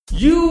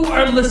You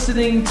are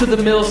listening to the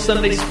Mill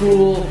Sunday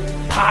School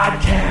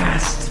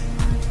podcast.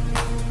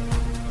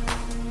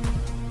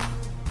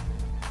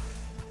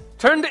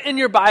 Turn in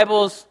your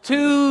Bibles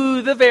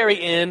to the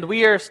very end.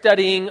 We are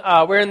studying,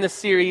 we're in this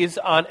series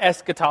on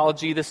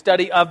eschatology, the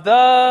study of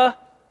the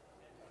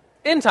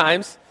end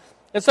times.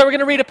 And so we're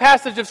going to read a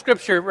passage of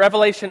Scripture,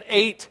 Revelation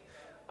 8,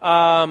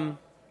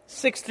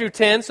 6 through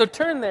 10. So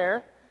turn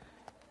there.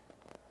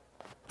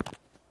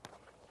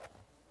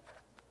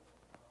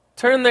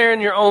 Turn there in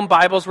your own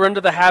Bibles. We're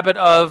into the habit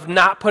of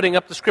not putting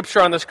up the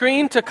Scripture on the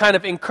screen to kind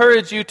of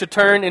encourage you to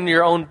turn in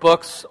your own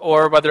books,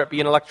 or whether it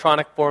be an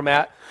electronic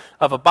format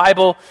of a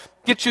Bible,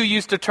 get you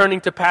used to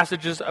turning to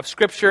passages of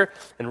Scripture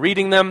and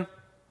reading them.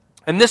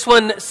 And this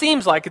one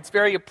seems like it's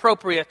very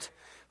appropriate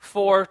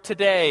for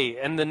today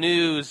and the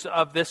news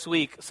of this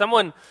week.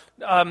 Someone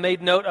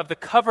made note of the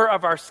cover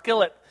of our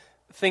skillet,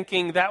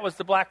 thinking that was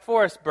the Black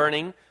Forest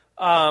burning,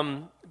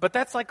 but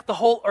that's like the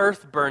whole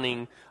earth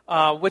burning,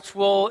 which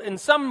will in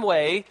some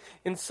way,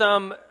 in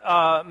some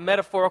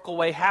metaphorical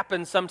way,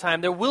 happen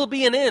sometime. There will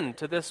be an end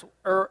to this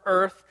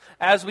earth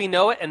as we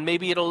know it, and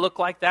maybe it'll look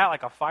like that,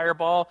 like a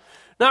fireball.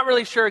 Not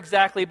really sure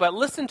exactly, but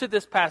listen to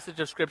this passage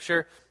of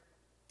Scripture.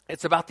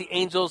 It's about the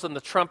angels and the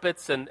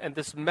trumpets and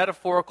this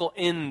metaphorical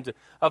end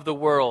of the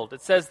world.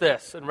 It says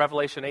this in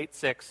Revelation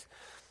 8:6.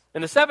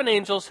 And the seven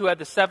angels who had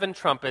the seven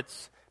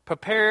trumpets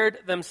prepared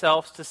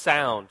themselves to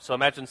sound. So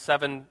imagine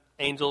seven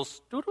angels,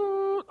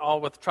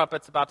 all with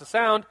trumpets about to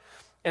sound,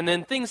 and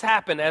then things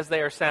happen as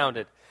they are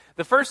sounded.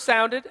 The first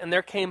sounded, and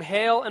there came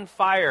hail and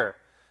fire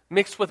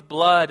mixed with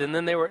blood, and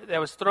then that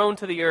was thrown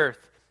to the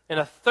earth.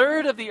 And a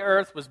third of the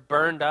earth was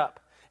burned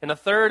up, and a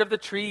third of the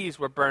trees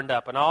were burned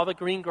up, and all the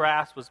green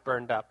grass was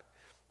burned up.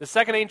 The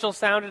second angel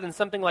sounded, and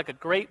something like a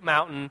great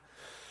mountain,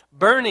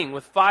 burning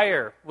with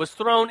fire, was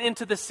thrown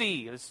into the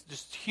sea. It was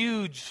just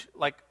huge,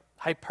 like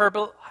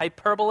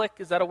hyperbolic,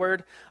 is that a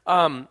word?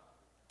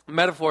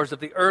 Metaphors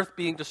of the earth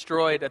being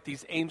destroyed at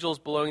these angels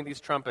blowing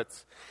these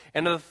trumpets.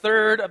 And a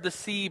third of the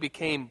sea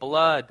became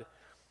blood.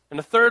 And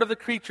a third of the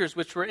creatures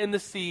which were in the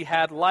sea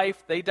had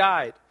life, they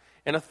died.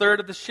 And a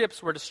third of the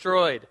ships were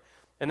destroyed.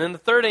 And then the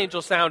third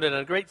angel sounded,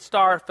 and a great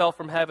star fell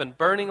from heaven,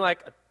 burning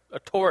like a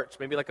torch,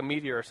 maybe like a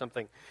meteor or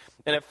something.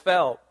 And it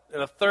fell.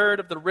 And a third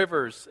of the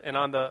rivers,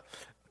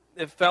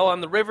 it fell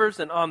on the rivers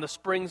and on the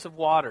springs of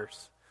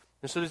waters.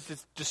 And so there's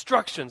these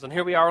destructions, and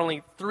here we are,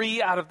 only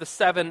 3 out of the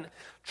 7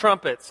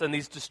 trumpets, and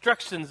these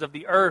destructions of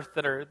the earth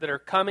that are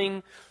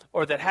coming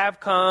or that have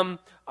come.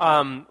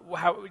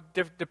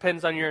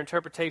 Depends on your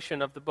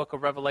interpretation of the book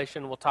of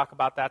Revelation. We'll talk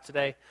about that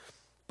today.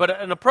 But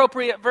an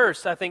appropriate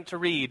verse, I think, to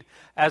read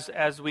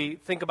as we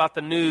think about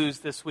the news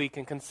this week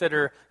and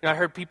consider. I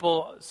heard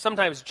people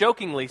sometimes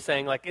jokingly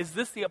saying, like, "Is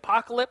this the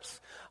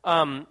apocalypse?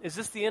 Is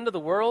this the end of the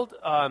world?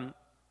 The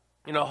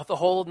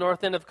whole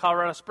north end of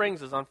Colorado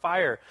Springs is on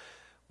fire.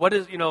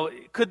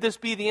 Could this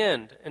be the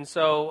end?" And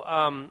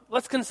so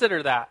let's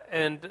consider that,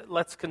 and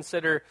let's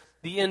consider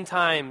the end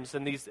times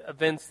and these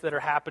events that are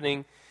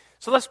happening.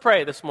 So let's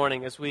pray this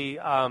morning as we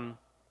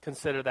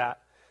consider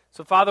that.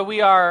 So Father,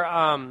 we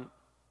are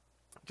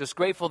just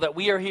grateful that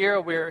we are here.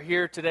 We're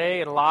here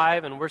today and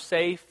alive, and we're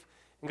safe.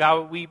 And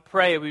God, we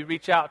pray, we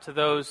reach out to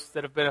those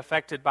that have been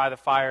affected by the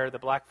fire, the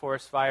Black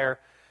Forest fire,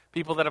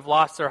 people that have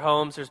lost their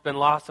homes. There's been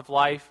loss of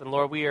life, and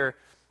Lord,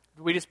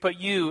 we just put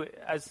you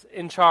as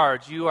in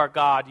charge. You are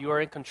God. You are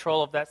in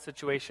control of that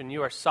situation.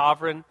 You are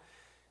sovereign.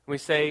 We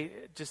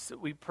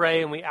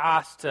pray and we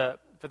ask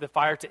for the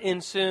fire to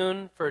end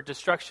soon, for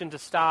destruction to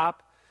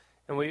stop.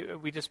 And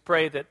we just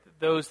pray that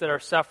those that are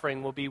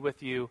suffering will be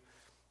with you.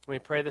 We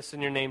pray this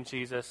in your name,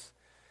 Jesus.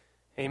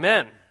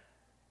 Amen.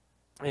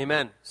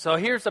 Amen. So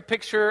here's a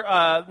picture.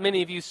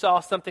 Many of you saw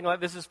something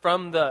like this. Is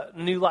from the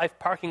New Life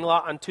parking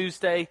lot on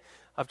Tuesday,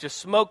 of just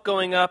smoke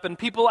going up and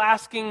people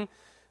asking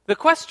the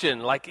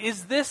question, like,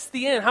 is this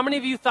the end? How many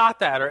of you thought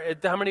that? Or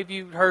how many of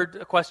you heard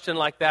a question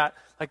like that?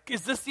 Like,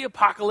 is this the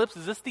apocalypse?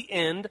 Is this the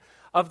end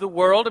of the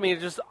world? I mean,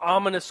 it's just an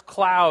ominous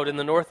cloud in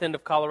the north end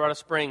of Colorado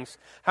Springs.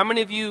 How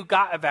many of you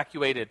got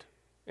evacuated?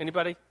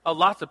 Anybody? Oh,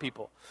 lots of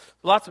people.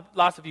 Lots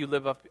of you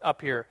live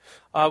up here.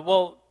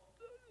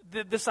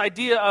 This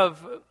idea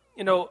of,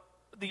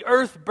 the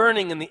earth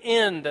burning in the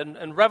end,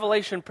 and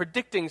Revelation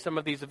predicting some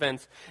of these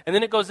events. And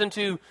then it goes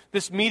into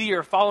this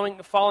meteor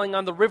falling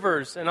on the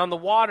rivers and on the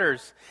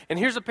waters. And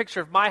here's a picture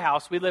of my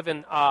house. We live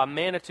in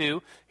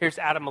Manitou. Here's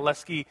Adam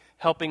Molesky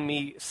helping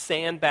me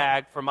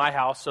sandbag for my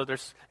house. So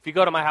if you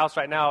go to my house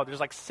right now, there's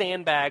like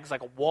sandbags,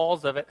 like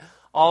walls of it,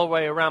 all the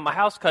way around my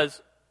house,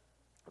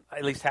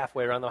 at least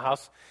halfway around the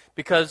house,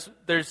 because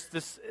there's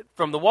this,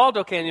 from the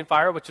Waldo Canyon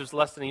fire, which was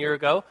less than a year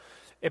ago,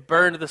 it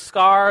burned the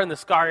scar, and the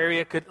scar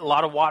area a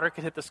lot of water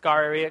could hit the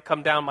scar area,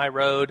 come down my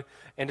road,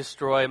 and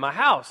destroy my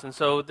house. And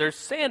so there's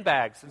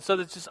sandbags. And so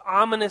there's just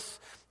ominous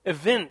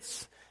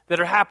events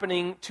that are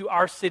happening to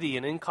our city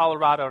and in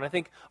Colorado. And I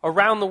think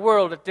around the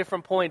world at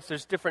different points,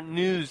 there's different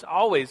news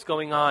always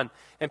going on.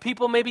 And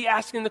people may be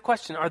asking the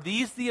question, are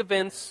these the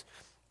events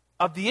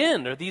of the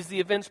end? Are these the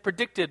events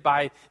predicted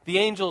by the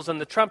angels and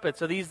the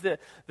trumpets? Are these the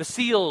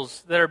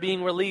seals that are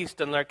being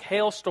released, and like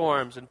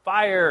hailstorms and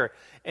fire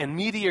and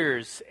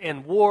meteors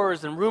and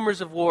wars and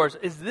rumors of wars?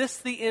 Is this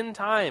the end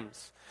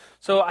times?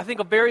 So I think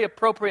a very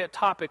appropriate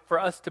topic for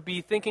us to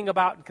be thinking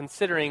about and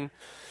considering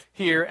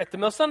here at the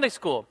Mill Sunday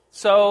School.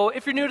 So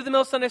if you're new to the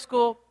Mill Sunday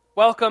School,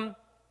 welcome.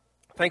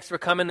 Thanks for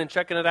coming and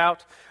checking it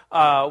out.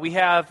 We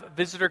have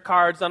visitor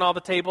cards on all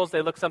the tables.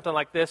 They look something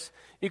like this.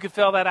 You can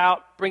fill that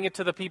out, bring it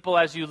to the people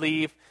as you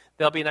leave.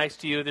 They'll be nice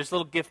to you. There's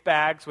little gift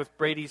bags with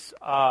Brady's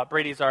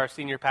our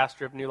senior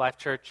pastor of New Life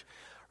Church.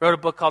 Wrote a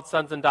book called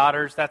Sons and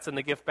Daughters. That's in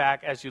the gift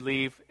bag as you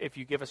leave if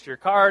you give us your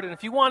card. And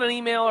if you want an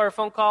email or a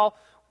phone call,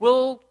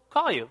 we'll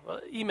call you,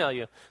 email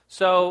you.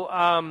 So,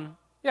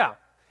 yeah.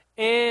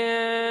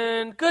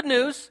 And good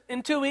news,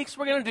 in 2 weeks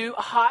we're going to do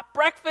a hot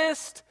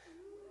breakfast.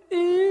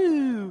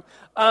 Ooh.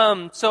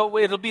 So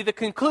it'll be the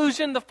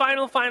conclusion, the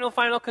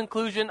final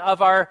conclusion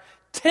of our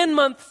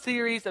 10-month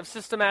series of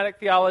systematic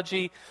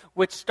theology,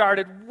 which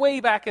started way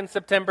back in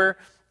September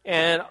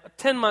and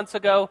 10 months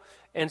ago.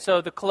 And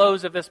so the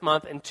close of this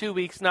month in 2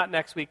 weeks, not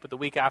next week, but the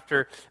week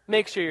after.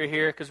 Make sure you're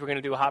here because we're going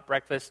to do a hot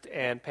breakfast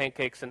and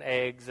pancakes and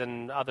eggs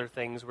and other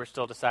things. We're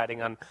still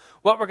deciding on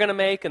what we're going to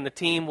make, and the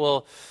team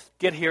will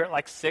get here at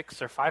like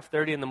 6 or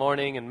 5:30 in the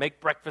morning and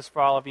make breakfast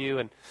for all of you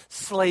and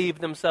slave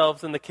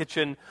themselves in the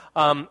kitchen,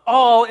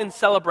 all in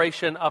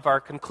celebration of our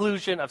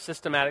conclusion of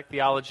systematic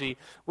theology,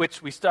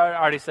 which we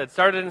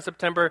started in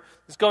September,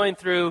 is going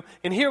through,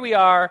 and here we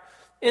are,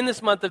 in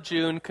this month of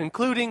June,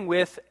 concluding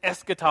with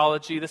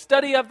eschatology, the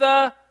study of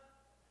the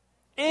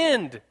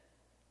end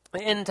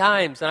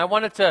times. And I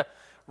wanted to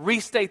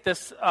restate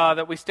this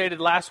that we stated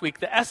last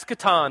week. The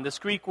eschaton, this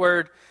Greek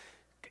word,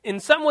 in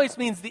some ways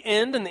means the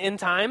end and the end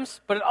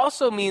times, but it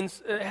also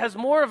means, it has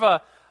more of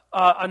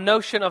a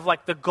notion of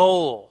like the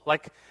goal.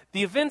 Like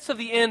the events of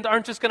the end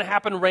aren't just going to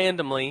happen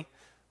randomly,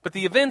 but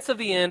the events of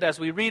the end, as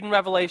we read in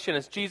Revelation,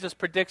 as Jesus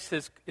predicts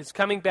his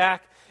coming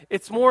back,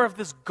 it's more of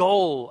this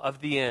goal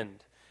of the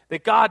end.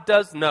 That God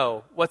does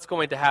know what's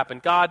going to happen.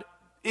 God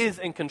is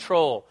in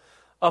control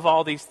of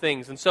all these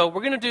things. And so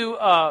we're going to do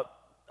a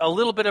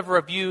little bit of a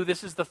review.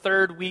 This is the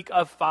third week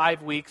of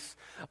 5 weeks,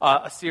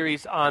 a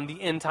series on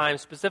the end time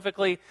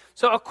specifically.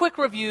 So a quick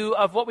review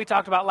of what we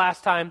talked about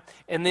last time,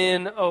 and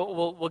then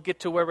we'll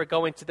get to where we're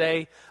going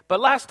today. But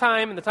last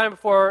time and the time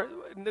before,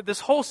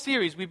 this whole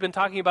series, we've been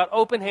talking about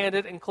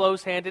open-handed and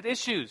closed-handed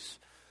issues.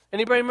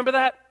 Anybody remember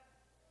that?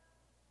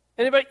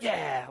 Anybody?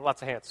 Yeah,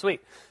 lots of hands.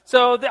 Sweet.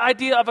 So the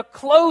idea of a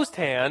closed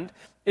hand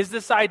is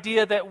this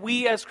idea that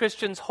we as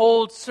Christians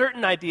hold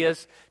certain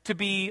ideas to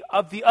be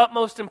of the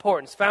utmost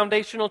importance,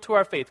 foundational to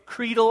our faith,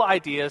 creedal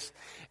ideas.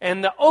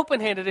 And the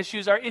open-handed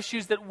issues are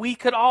issues that we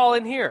could all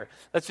in here.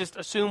 Let's just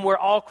assume we're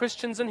all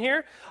Christians in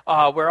here.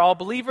 We're all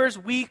believers.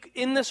 We,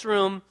 in this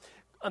room,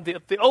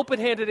 the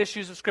open-handed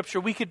issues of Scripture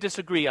we could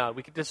disagree on.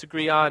 We could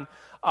disagree on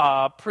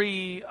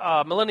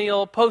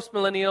pre-millennial,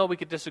 post-millennial. We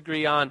could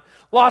disagree on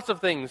lots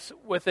of things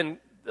within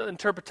the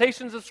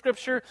interpretations of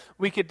Scripture.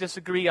 We could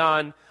disagree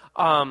on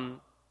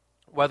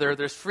whether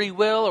there's free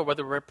will or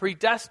whether we're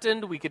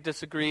predestined. We could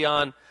disagree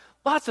on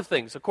lots of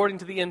things according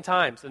to the end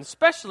times. And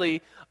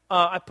especially,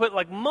 I put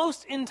like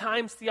most end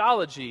times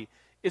theology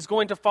is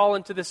going to fall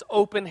into this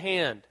open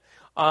hand.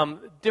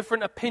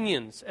 Different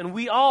opinions, and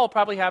we all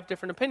probably have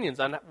different opinions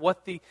on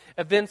what the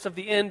events of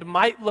the end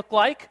might look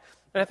like.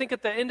 And I think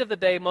at the end of the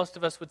day, most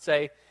of us would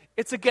say,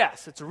 it's a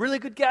guess. It's a really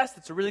good guess.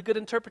 It's a really good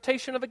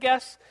interpretation of a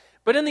guess.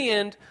 But in the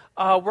end,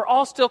 we're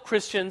all still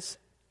Christians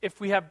if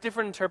we have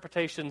different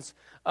interpretations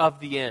of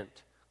the end.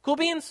 Cool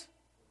beans?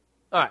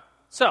 All right,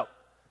 so,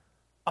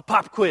 a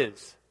pop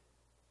quiz.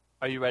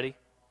 Are you ready?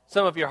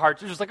 Some of your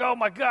hearts are just like, oh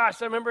my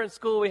gosh, I remember in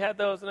school we had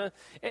those. And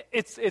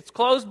it's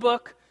closed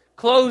book,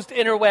 closed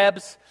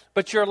interwebs,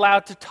 but you're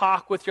allowed to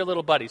talk with your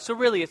little buddies. So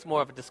really, it's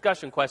more of a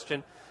discussion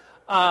question.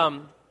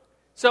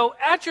 So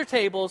at your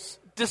tables,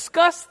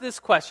 discuss this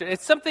question.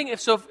 It's something,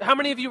 how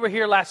many of you were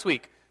here last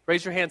week?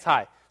 Raise your hands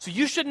high. So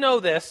you should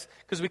know this,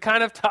 because we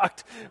kind of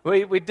talked,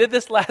 we did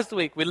this last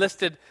week. We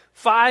listed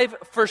 5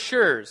 for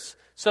sures.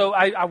 So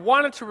I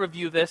wanted to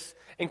review this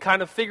and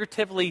kind of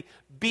figuratively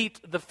beat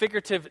the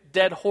figurative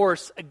dead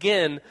horse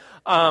again,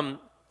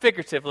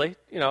 figuratively,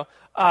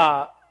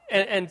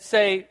 and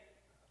say,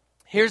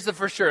 here's the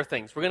for sure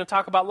things. We're going to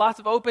talk about lots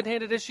of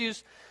open-handed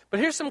issues, but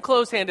here's some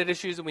closed-handed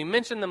issues, and we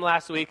mentioned them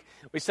last week.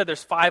 We said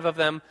there's 5 of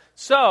them.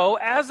 So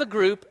as a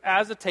group,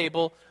 as a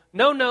table,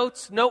 no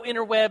notes, no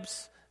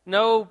interwebs,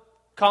 no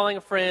calling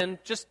a friend,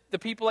 just the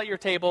people at your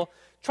table.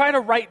 Try to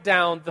write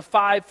down the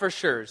 5 for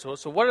sures.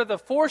 So what are the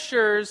for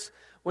sures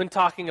when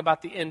talking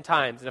about the end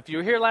times? And if you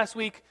were here last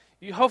week,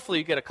 hopefully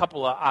you get a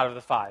couple out of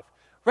the 5.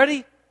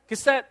 Ready? Get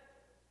set?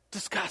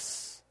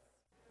 Discuss.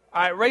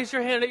 All right, raise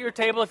your hand at your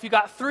table if you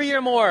got 3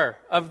 or more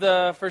of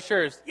the for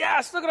sures.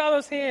 Yes, look at all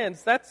those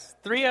hands. That's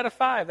 3 out of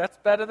 5. That's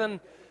better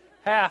than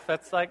half.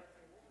 That's like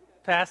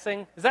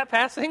passing. Is that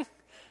passing?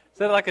 Is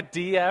that like a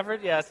D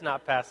average? Yeah, it's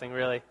not passing,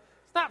 really.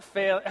 It's not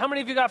fail. How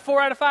many of you got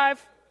 4 out of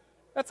 5?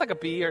 That's like a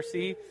B or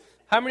C.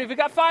 How many of you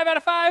got 5 out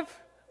of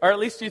 5? Or at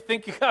least you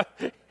think you got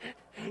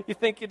You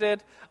think you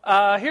did?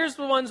 Here's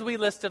the ones we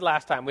listed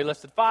last time. We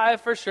listed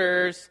 5 for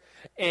sures,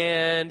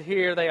 and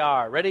here they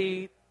are.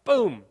 Ready?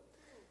 Boom.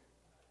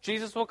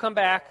 Jesus will come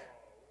back.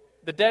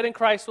 The dead in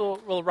Christ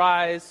will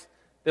rise.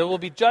 There will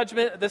be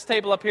judgment. This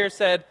table up here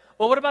said,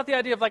 well, what about the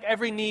idea of like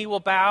every knee will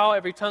bow,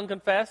 every tongue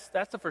confess?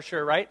 That's a for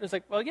sure, right? And it's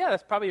like, well, yeah,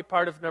 that's probably a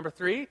part of number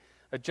 3,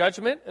 a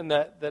judgment, and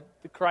that the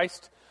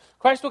Christ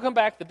will come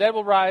back, the dead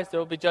will rise, there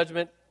will be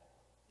judgment.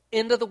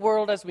 End of the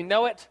world as we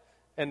know it.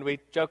 And we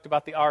joked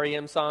about the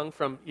REM song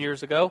from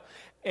years ago.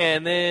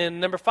 And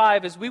then number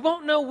 5 is we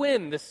won't know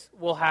when this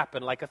will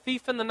happen, like a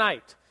thief in the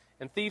night.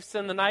 And thieves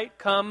in the night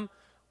come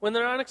when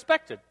they're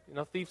unexpected. You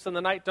know, thieves in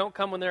the night don't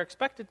come when they're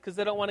expected because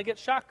they don't want to get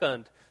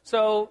shotgunned.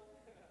 So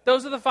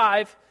those are the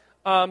 5.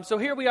 So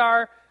here we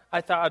are.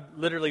 I thought I'd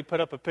literally put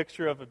up a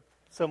picture of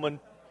someone.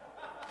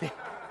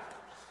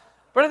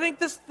 But I think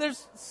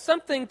there's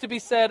something to be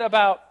said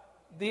about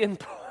the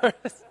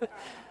importance.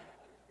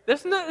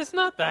 It's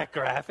not that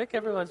graphic.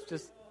 Everyone's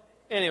just...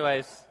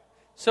 Anyways,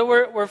 so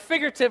we're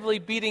figuratively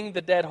beating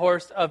the dead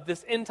horse of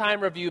this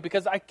end-time review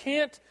because I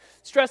can't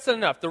stress it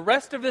enough. The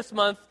rest of this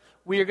month,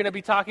 we are going to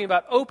be talking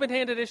about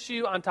open-handed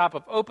issue on top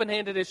of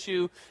open-handed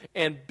issue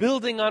and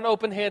building on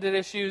open-handed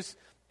issues.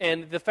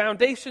 And the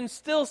foundations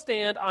still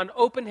stand on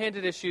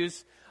open-handed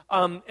issues.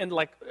 And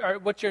like,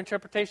 what's your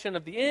interpretation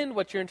of the end?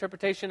 What's your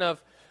interpretation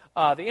of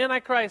the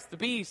Antichrist, the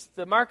beast,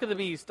 the mark of the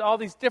beast, all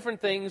these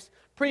different things,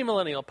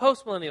 premillennial,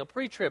 postmillennial,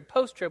 pre-trib,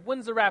 post-trib,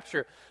 when's the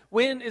rapture?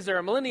 When is there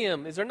a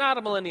millennium? Is there not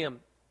a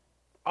millennium?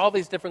 All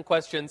these different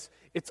questions.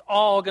 It's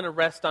all going to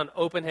rest on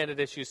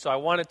open-handed issues. So I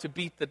wanted to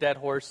beat the dead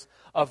horse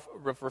of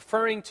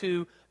referring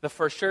to the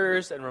for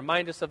sures and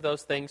remind us of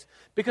those things.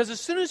 Because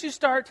as soon as you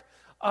start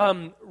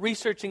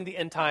researching the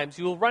end times,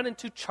 you will run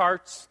into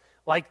charts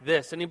like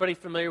this. Anybody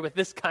familiar with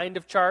this kind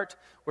of chart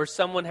where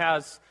someone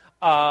has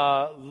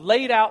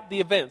laid out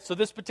the events? So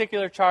this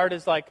particular chart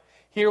is like,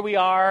 here we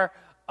are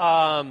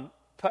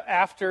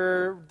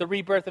after the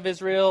rebirth of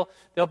Israel.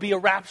 There'll be a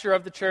rapture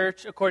of the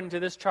church according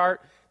to this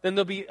chart. Then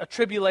there'll be a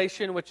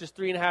tribulation, which is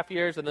 3.5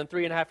 years, and then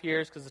 3.5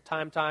 years because of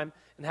time,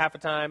 and half a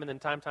time, and then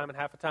time, and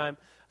half a time.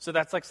 So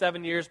that's like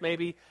 7 years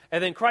maybe.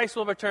 And then Christ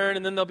will return,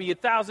 and then there'll be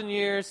 1,000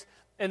 years,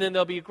 and then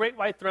there'll be a great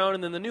white throne,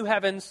 and then the new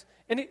heavens.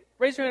 And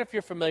raise your hand if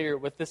you're familiar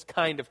with this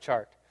kind of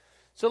chart.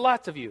 So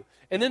lots of you.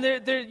 And then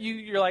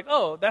you're like,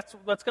 oh, that's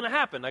what's going to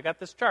happen. I got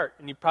this chart.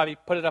 And you probably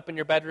put it up in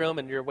your bedroom,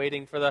 and you're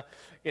waiting for the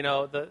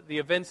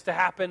events to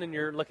happen, and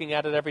you're looking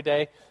at it every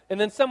day.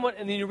 And then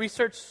you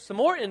research some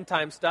more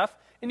end-time stuff,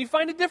 and you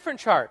find a different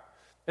chart.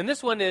 And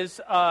this one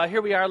is,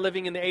 here we are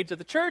living in the age of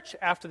the church,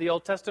 after the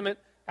Old Testament,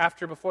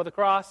 before the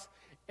cross.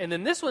 And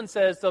then this one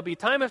says there'll be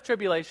time of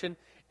tribulation,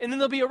 and then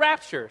there'll be a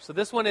rapture. So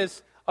this one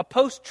is a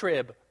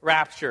post-trib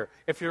rapture,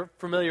 if you're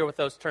familiar with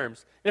those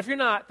terms. And if you're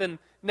not, then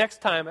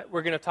next time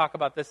we're going to talk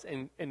about this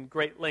in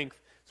great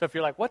length. So if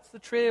you're like, what's the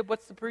trib?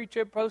 What's the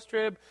pre-trib,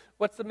 post-trib?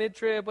 What's the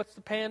mid-trib? What's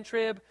the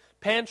pan-trib?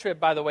 Pan-trib,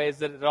 by the way, is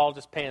that it all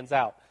just pans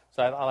out.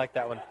 So I like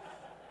that one.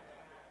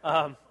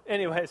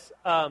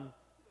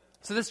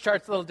 So this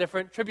chart's a little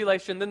different.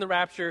 Tribulation, then the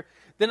rapture,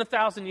 then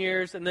 1,000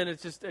 years, and then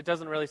it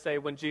doesn't really say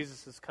when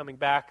Jesus is coming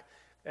back.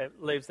 It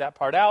leaves that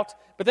part out.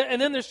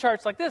 And then there's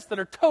charts like this that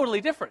are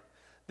totally different.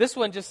 This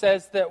one just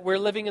says that we're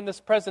living in this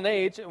present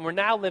age, and we're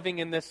now living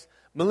in this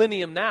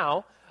millennium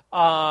now,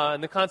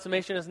 and the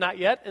consummation is not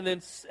yet. And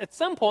then at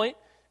some point,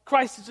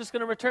 Christ is just going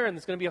to return.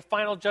 There's going to be a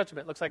final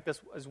judgment. It looks like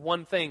this is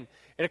one thing.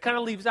 And it kind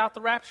of leaves out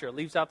the rapture. It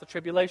leaves out the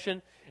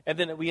tribulation, and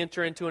then we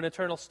enter into an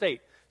eternal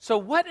state. So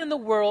what in the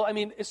world,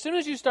 as soon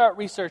as you start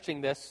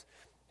researching this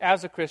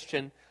as a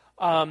Christian,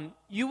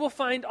 you will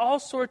find all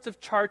sorts of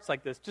charts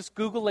like this. Just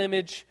Google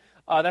image.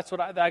 That's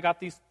what I got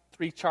these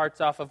 3 charts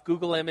off of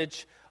Google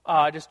image.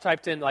 I just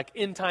typed in like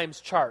end times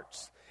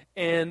charts,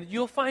 and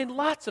you'll find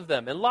lots of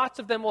them, and lots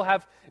of them will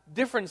have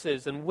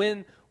differences in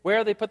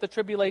where they put the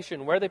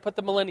tribulation, where they put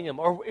the millennium,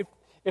 or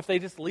if they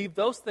just leave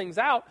those things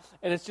out,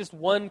 and it's just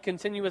one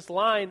continuous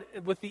line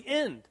with the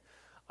end.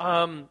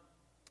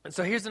 And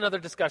so here's another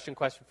discussion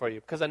question for you,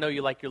 because I know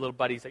you like your little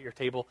buddies at your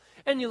table,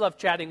 and you love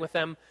chatting with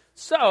them.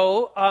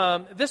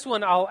 So this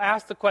one, I'll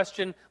ask the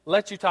question,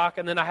 let you talk,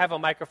 and then I have a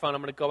microphone.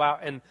 I'm going to go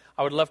out, and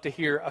I would love to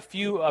hear a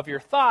few of your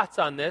thoughts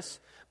on this.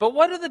 But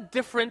what are the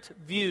different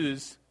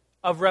views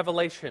of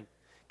Revelation?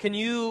 Can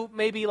you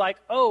maybe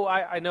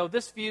I know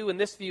this view, and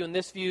this view, and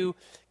this view.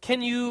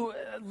 Can you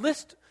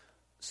list,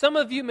 some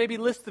of you maybe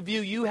list the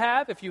view you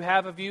have. If you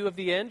have a view of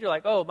the end, you're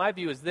like, oh, my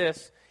view is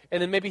this. And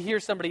then maybe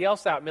hear somebody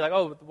else out and be like,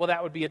 oh, well,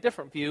 that would be a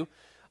different view.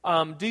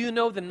 Do you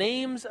know the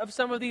names of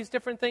some of these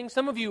different things?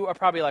 Some of you are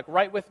probably like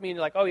right with me, and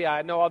you're like, oh, yeah,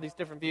 I know all these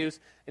different views.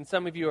 And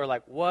some of you are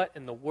like, what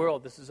in the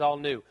world? This is all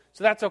new.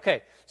 So that's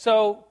okay.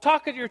 So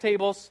talk at your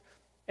tables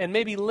and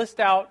maybe list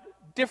out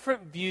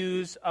different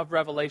views of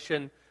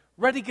Revelation.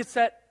 Ready, get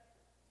set,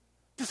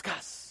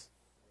 discuss.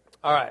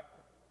 All right.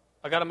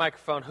 I got a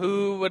microphone.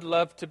 Who would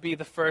love to be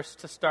the first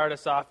to start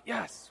us off?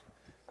 Yes.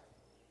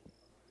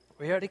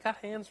 We already got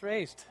hands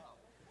raised.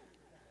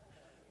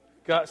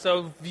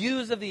 So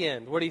views of the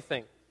end. What do you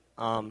think?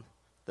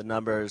 The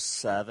number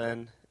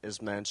 7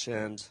 is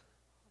mentioned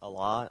a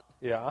lot.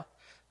 Yeah.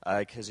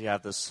 Because you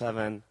have the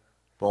 7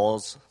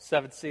 bowls,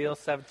 7 seals,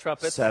 7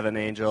 trumpets. 7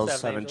 angels, 7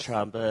 7 angels.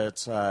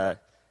 trumpets, the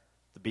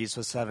beast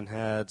with 7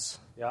 heads.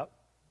 Yep.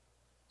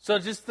 So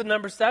just the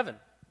number 7.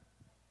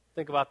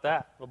 Think about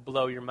that. It'll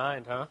blow your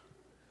mind, huh?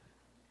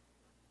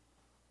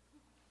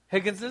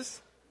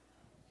 Higgins's?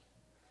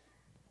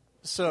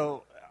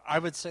 So I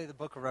would say the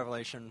book of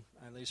Revelation,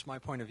 at least my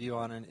point of view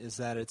on it, is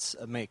that it's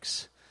a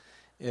mix.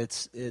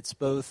 It's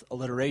both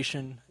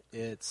alliteration,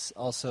 it's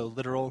also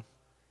literal.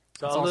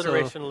 So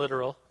alliteration,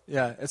 literal.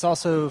 Yeah, it's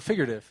also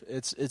figurative.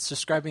 It's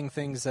describing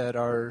things that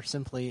are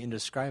simply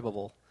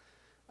indescribable.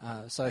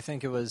 So I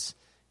think it was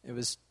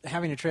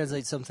having to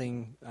translate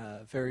something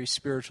very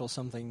spiritual,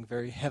 something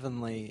very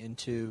heavenly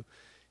into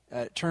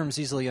terms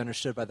easily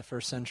understood by the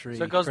first century.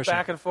 So it goes Christian.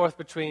 back and forth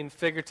between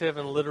figurative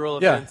and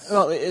literal Yeah, events.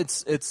 well,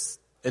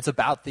 it's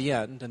about the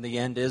end, and the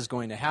end is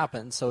going to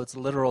happen, so it's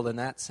literal in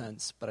that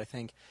sense. But I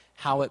think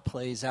how it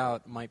plays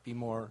out might be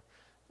more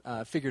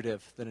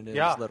figurative than it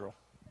is literal.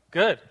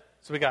 Good.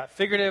 So we got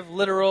figurative,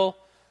 literal.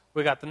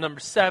 We got the number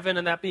 7,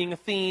 and that being a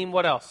theme.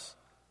 What else?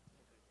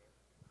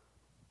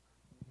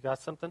 You got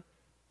something?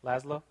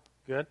 Laszlo?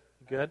 Good?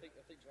 Good?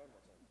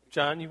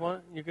 John, you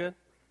want it? You good?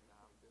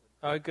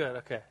 Oh, good.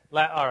 Okay.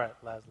 All right,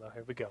 Laszlo.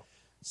 Here we go.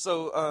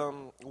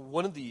 So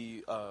one of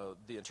the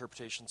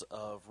interpretations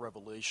of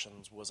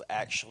Revelations was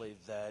actually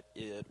that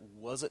it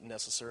wasn't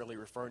necessarily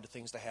referring to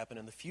things to happen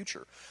in the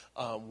future.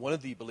 One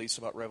of the beliefs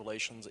about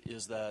Revelations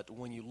is that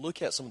when you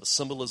look at some of the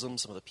symbolism,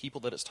 some of the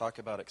people that it's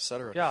talking about,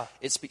 etc.,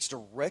 it speaks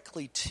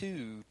directly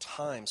to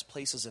times,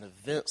 places, and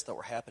events that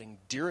were happening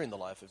during the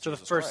life of Jesus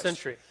Christ. So the first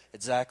century.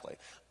 Exactly.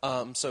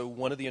 So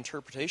one of the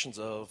interpretations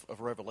of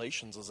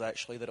Revelations is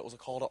actually that it was a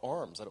call to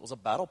arms, that it was a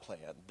battle plan,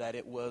 that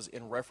it was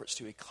in reference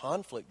to a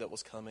conflict that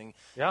was coming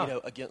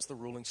against the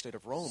ruling state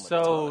of Rome at the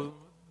time. So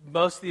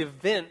most of the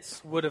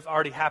events would have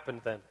already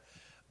happened then.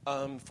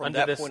 From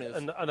that point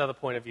of another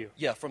point of view.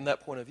 Yeah, from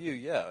that point of view,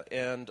 yeah.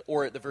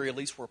 Or at the very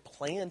least were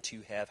planned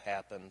to have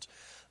happened.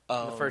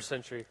 In the first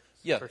century.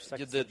 Yeah,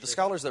 the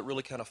scholars that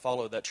really kind of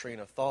follow that train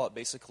of thought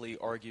basically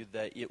argued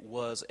that it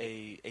was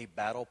a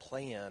battle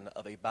plan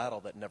of a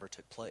battle that never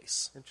took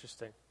place.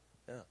 Interesting.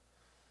 Yeah.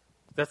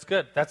 That's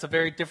good. That's a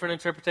very different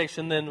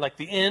interpretation than like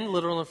the end,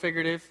 literal and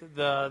figurative,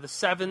 the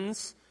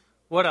 7s.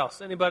 What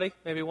else? Anybody?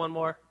 Maybe one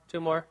more?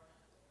 2 more?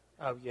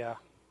 Oh, yeah.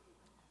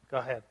 Go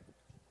ahead.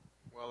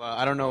 Well,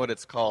 I don't know what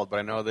it's called, but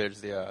I know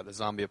there's the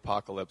zombie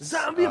apocalypse.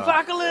 Zombie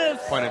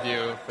apocalypse! Point of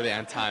view for the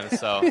end times,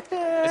 so it's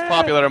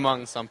popular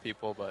among some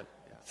people, but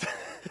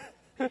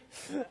yeah.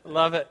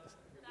 Love it.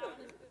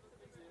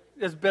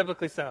 It's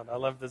biblically sound. I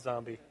love the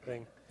zombie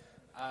thing.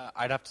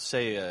 I'd have to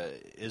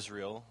say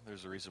Israel.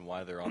 There's a reason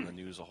why they're on the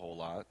news a whole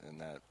lot, and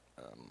that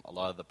a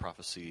lot of the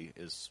prophecy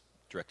is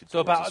directed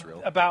towards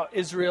Israel. About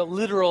Israel,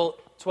 literal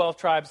 12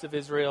 tribes of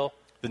Israel.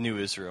 The new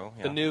Israel.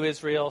 Yeah. The new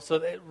Israel. So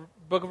the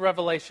book of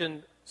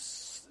Revelation,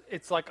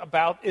 it's like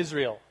about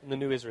Israel, the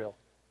new Israel.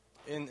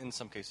 In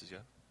some cases, yeah.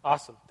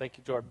 Awesome. Thank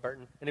you, Jordan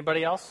Burton.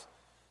 Anybody else?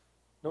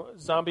 No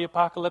zombie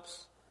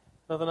apocalypse?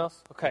 Nothing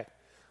else? Okay.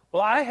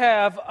 Well, I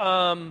have,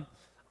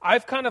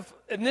 I've kind of,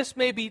 and this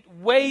may be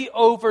way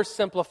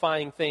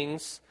oversimplifying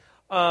things,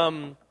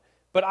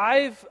 but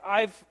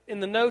I've in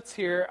the notes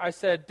here, I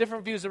said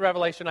different views of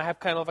Revelation. I have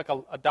kind of like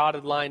a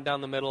dotted line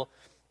down the middle.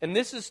 And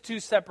this is to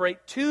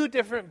separate 2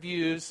 different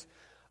views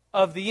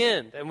of the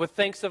end. And with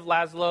thanks of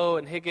Laszlo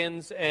and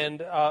Higgins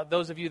and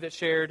those of you that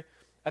shared,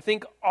 I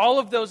think all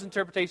of those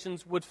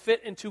interpretations would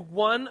fit into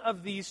one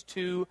of these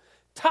 2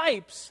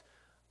 types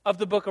of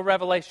the book of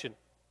Revelation.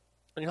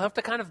 And you'll have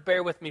to kind of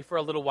bear with me for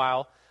a little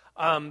while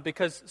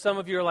because some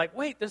of you are like,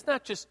 wait, there's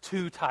not just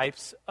 2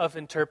 types of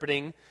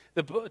interpreting,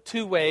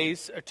 2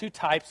 ways or 2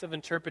 types of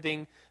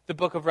interpreting the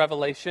book of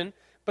Revelation.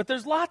 But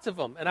there's lots of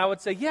them. And I would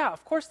say, yeah,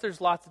 of course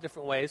there's lots of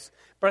different ways.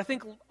 But I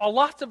think a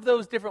lot of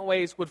those different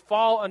ways would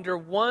fall under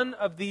one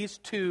of these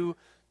 2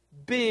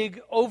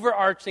 big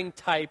overarching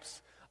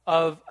types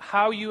of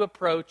how you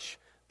approach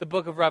the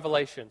book of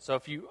Revelation. So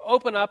if you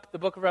open up the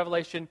book of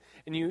Revelation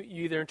and you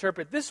either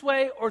interpret this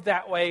way or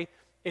that way,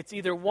 it's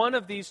either one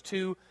of these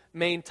 2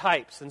 main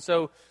types. And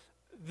so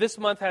this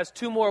month has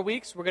 2 more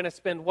weeks. We're going to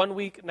spend 1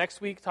 week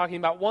next week talking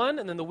about one,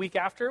 and then the week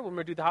after, when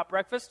we do the hot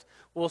breakfast,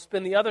 we'll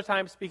spend the other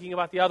time speaking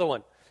about the other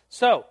one.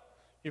 So,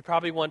 you're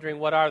probably wondering,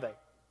 what are they?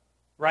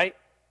 Right?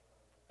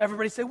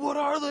 Everybody say, what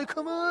are they?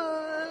 Come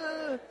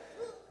on!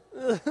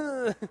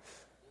 All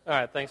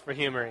right, thanks for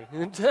humoring.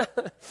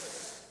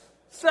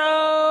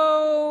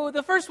 So,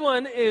 the first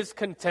one is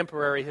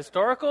contemporary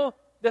historical.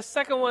 The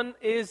second one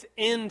is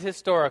end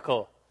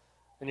historical.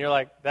 And you're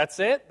like, that's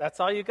it? That's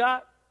all you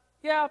got?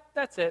 Yeah,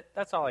 that's it.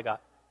 That's all I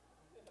got.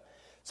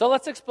 So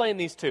let's explain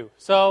these 2.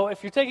 So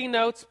if you're taking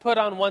notes, put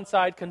on one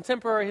side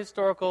contemporary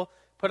historical,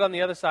 put on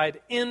the other side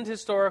end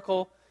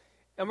historical.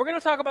 And we're going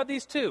to talk about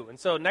these 2. And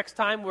so next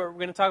time we're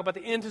going to talk about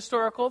the end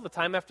historical. The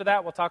time after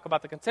that we'll talk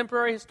about the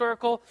contemporary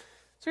historical.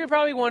 So you're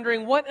probably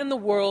wondering, what in the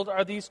world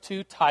are these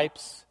 2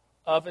 types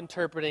of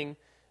interpreting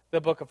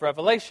the book of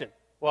Revelation?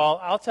 Well,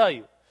 I'll tell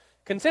you.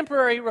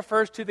 Contemporary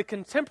refers to the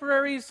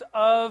contemporaries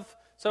of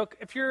So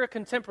if you're a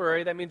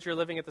contemporary, that means you're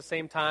living at the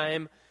same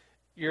time,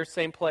 you're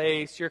same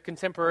place, you're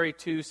contemporary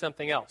to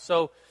something else.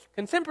 So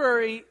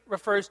contemporary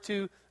refers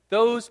to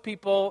those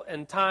people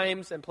and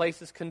times and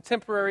places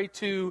contemporary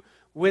to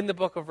when the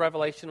book of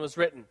Revelation was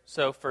written,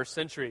 so first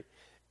century.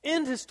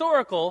 End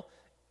historical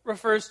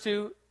refers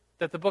to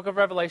that the book of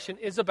Revelation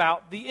is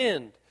about the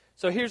end.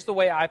 So here's the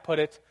way I put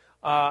it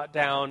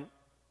down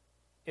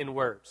in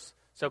words.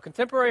 So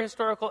contemporary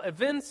historical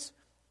events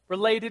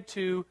related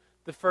to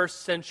the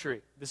first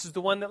century. This is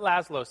the one that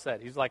Laszlo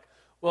said. He's like,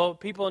 well,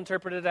 people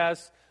interpret it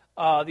as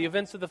the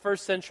events of the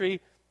first century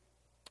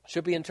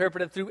should be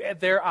interpreted through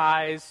their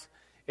eyes.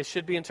 It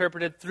should be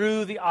interpreted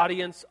through the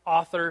audience,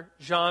 author,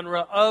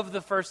 genre of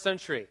the first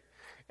century.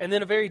 And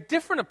then a very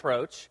different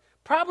approach,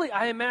 probably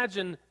I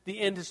imagine the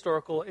end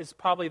historical is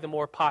probably the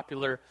more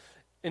popular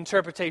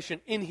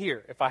interpretation in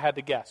here, if I had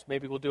to guess.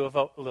 Maybe we'll do a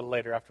vote a little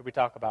later after we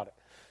talk about it.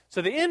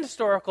 So the end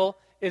historical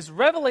is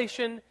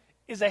Revelation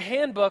is a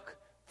handbook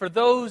for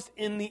those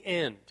in the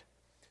end.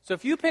 So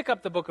if you pick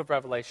up the book of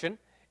Revelation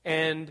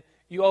and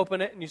you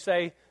open it and you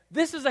say,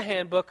 this is a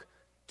handbook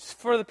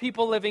for the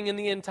people living in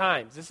the end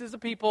times. This is the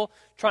people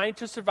trying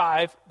to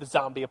survive the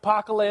zombie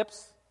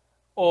apocalypse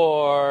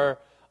or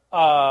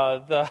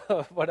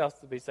what else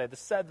did we say?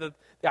 The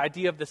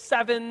idea of the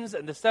sevens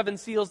and the seven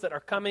seals that are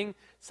coming,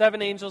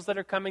 7 angels that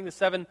are coming, the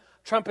 7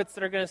 trumpets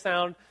that are going to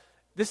sound.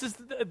 This is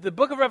the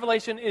book of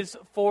Revelation is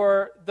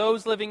for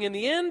those living in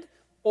the end,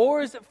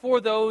 or is it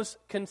for those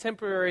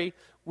contemporary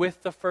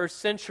with the first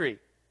century?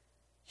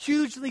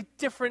 Hugely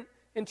different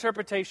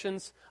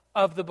interpretations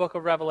of the book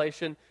of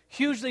Revelation,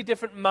 hugely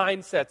different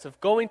mindsets of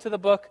going to the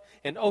book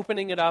and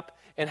opening it up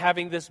and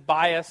having this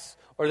bias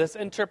or this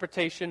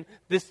interpretation,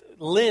 this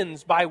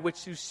lens by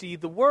which you see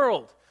the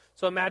world.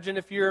 So imagine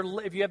if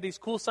you have these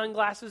cool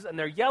sunglasses and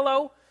they're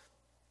yellow,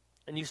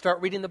 and you start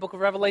reading the book of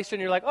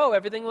Revelation, you're like, oh,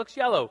 everything looks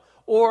yellow.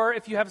 Or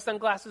if you have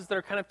sunglasses that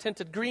are kind of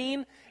tinted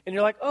green, and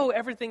you're like, oh,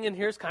 everything in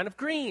here is kind of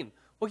green.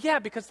 Well, yeah,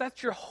 because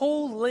that's your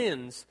whole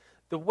lens,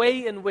 the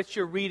way in which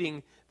you're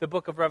reading the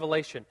book of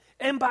Revelation.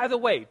 And by the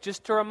way,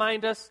 just to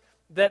remind us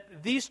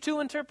that these two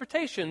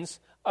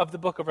interpretations of the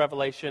book of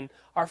Revelation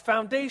are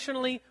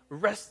foundationally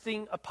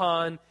resting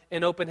upon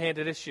an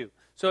open-handed issue.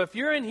 So if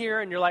you're in here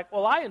and you're like,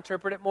 well, I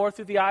interpret it more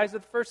through the eyes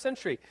of the first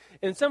century.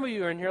 And some of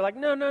you are in here like,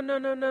 no,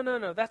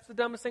 that's the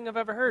dumbest thing I've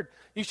ever heard.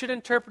 You should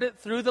interpret it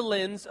through the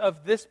lens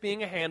of this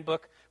being a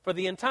handbook for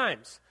the end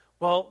times.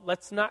 Well,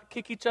 let's not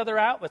kick each other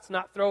out. Let's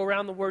not throw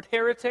around the word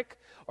heretic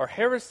or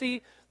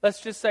heresy.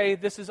 Let's just say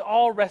this is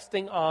all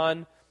resting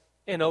on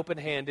an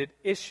open-handed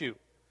issue.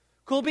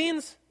 Cool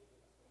beans?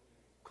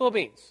 Cool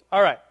beans.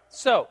 All right.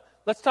 So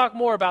let's talk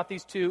more about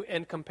these two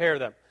and compare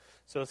them.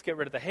 So let's get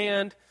rid of the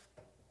hand.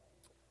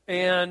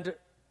 And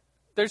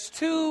there's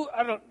two,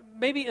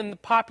 maybe in the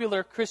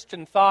popular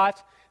Christian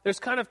thought, there's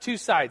kind of two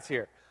sides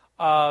here.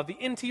 The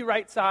N.T.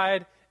 Wright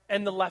side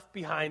and the Left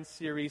Behind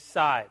series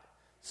side.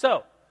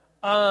 So,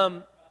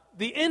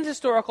 the end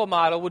historical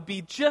model would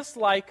be just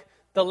like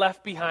the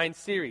Left Behind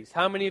series.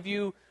 How many of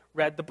you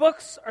read the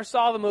books or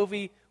saw the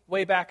movie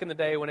way back in the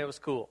day when it was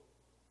cool?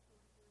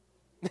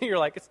 You're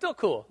like, it's still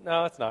cool.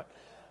 No, it's not.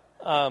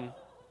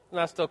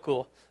 Not still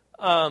cool.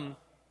 I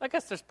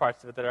guess there's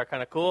parts of it that are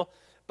kind of cool.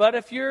 But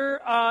if you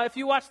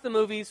watch the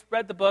movies,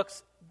 read the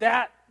books,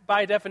 that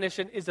by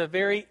definition is a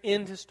very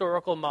end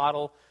historical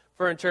model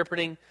for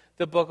interpreting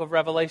the book of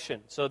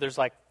Revelation. So there's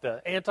like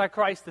the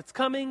Antichrist that's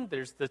coming,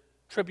 there's the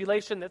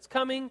tribulation that's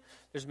coming,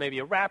 there's maybe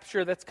a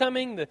rapture that's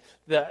coming,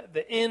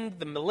 the end,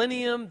 the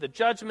millennium, the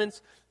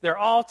judgments, they're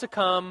all to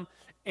come,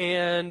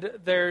 and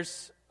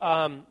there's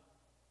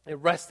it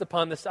rests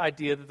upon this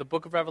idea that the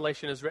book of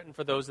Revelation is written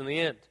for those in the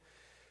end.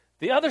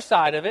 The other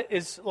side of it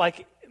is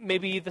like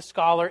maybe the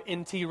scholar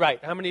N.T.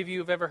 Wright. How many of you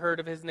have ever heard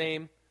of his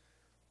name?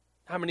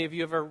 How many of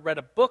you have ever read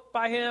a book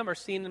by him or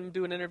seen him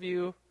do an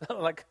interview?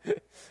 Like,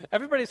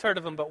 everybody's heard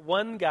of him, but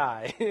one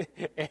guy,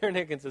 Aaron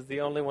Higgins, is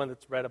the only one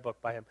that's read a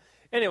book by him.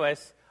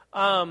 Anyways,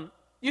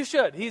 you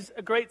should. He's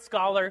a great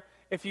scholar.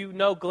 If you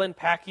know Glenn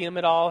Packiam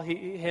at all,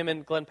 him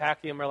and Glenn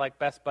Packiam are like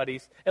best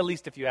buddies, at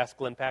least if you ask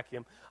Glenn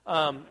Packiam.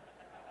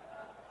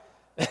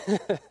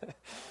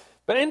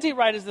 But N.T.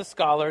 Wright is the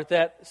scholar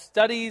that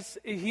studies,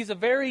 he's a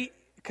very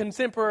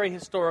contemporary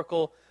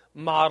historical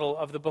model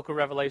of the book of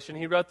Revelation.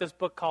 He wrote this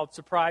book called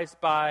Surprised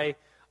by,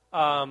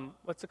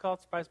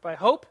 Surprised by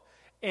Hope.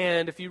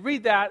 And if you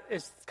read that,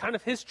 it's kind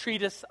of his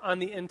treatise on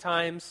the end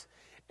times.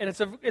 And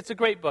it's a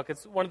great book.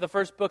 It's one of the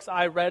first books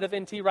I read of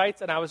N.T.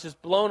 Wright's, and I was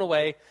just blown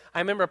away. I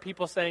remember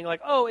people saying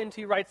like, oh,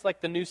 N.T. Wright's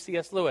like the new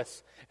C.S.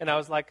 Lewis. And I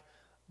was like,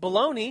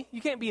 baloney,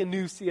 you can't be a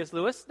new C.S.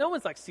 Lewis. No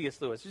one's like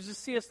C.S. Lewis. There's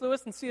just C.S.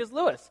 Lewis and C.S.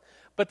 Lewis.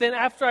 But then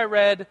after I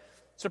read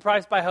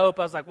Surprised by Hope,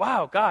 I was like,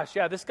 wow, gosh,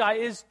 yeah, this guy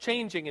is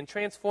changing and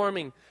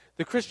transforming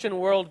the Christian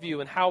worldview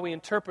and how we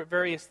interpret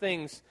various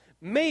things,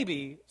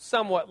 maybe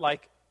somewhat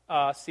like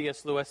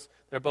C.S. Lewis.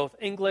 They're both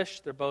English.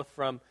 They're both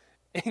from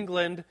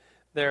England.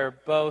 They're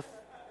both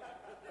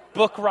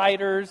book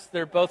writers.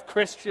 They're both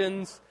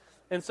Christians.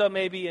 And so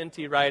maybe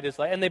N.T. Wright is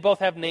like, and they both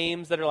have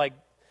names that are like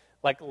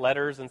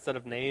letters instead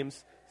of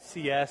names.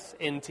 C.S.,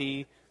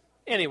 N.T.,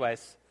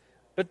 anyways,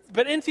 but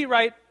N.T.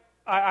 Wright,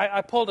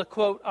 I pulled a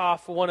quote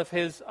off one of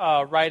his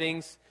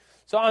writings.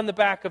 So on the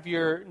back of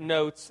your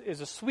notes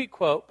is a sweet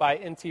quote by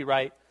N.T.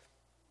 Wright.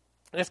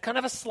 And it's kind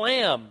of a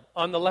slam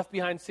on the Left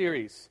Behind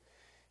series.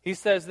 He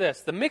says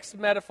this: the mixed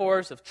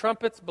metaphors of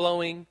trumpets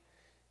blowing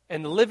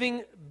and the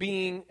living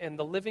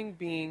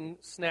being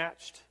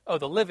snatched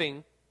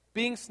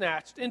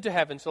into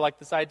heaven. So like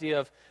this idea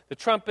of the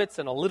trumpets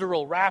and a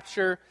literal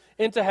rapture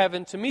into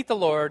heaven to meet the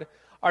Lord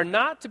are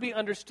not to be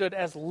understood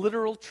as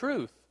literal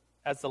truth,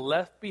 as the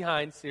Left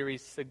Behind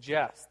series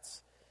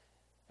suggests.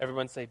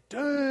 Everyone say,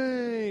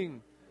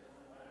 dang!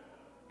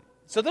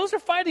 So those are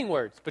fighting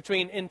words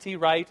between N.T.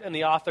 Wright and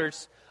the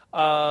authors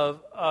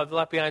of the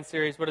Left Behind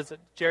series. What is it?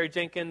 Jerry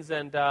Jenkins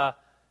and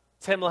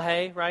Tim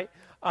LaHaye, right?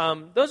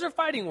 Those are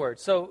fighting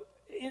words. So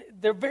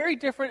they're very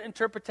different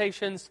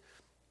interpretations,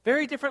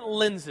 very different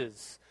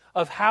lenses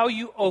of how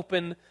you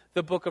open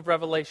the book of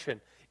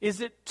Revelation.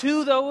 Is it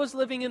to those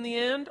living in the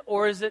end,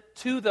 or is it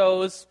to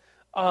those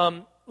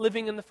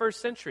living in the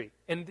first century?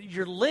 And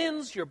your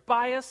lens, your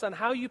bias on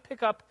how you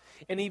pick up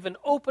and even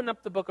open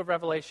up the book of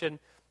Revelation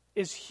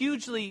is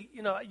hugely,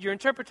 your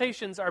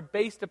interpretations are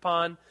based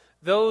upon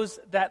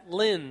that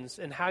lens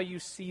and how you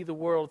see the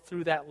world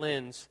through that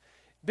lens.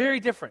 Very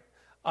different.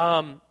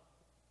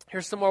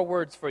 Here's some more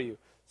words for you.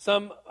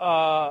 Some,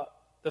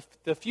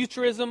 the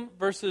futurism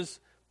versus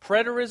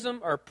preterism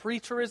or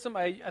preterism.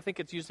 I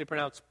think it's usually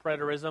pronounced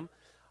preterism.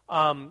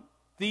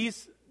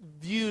 These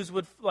views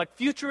would, like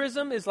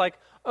futurism is like,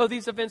 oh,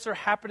 these events are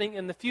happening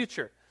in the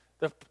future.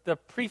 The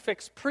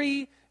prefix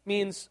pre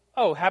means,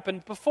 oh,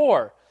 happened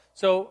before.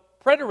 So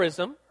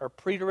preterism or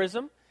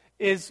preterism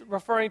is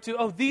referring to,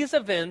 oh, these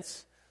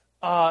events,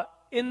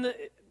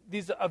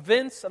 these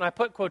events, and I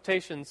put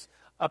quotations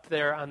up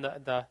there on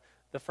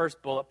the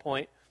first bullet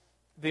point.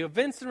 The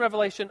events in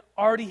Revelation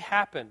already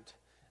happened.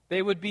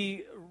 They would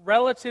be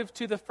relative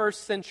to the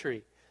first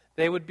century.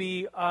 They would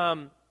be,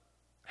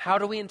 how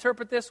do we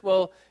interpret this?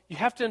 Well, you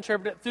have to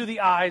interpret it through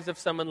the eyes of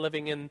someone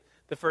living in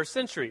the first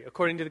century,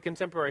 according to the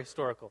contemporary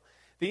historical.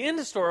 The end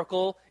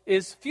historical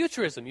is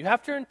futurism. You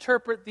have to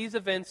interpret these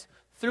events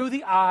through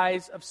the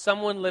eyes of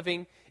someone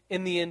living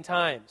in the end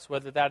times,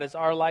 whether that is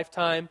our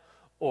lifetime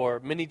or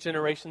many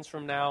generations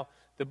from now.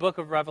 The book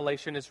of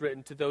Revelation is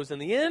written to those in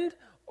the end,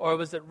 or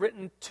was it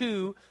written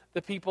to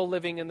the people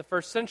living in the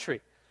first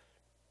century?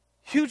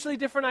 Hugely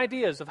different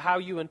ideas of how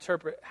you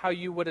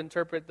would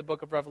interpret the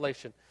book of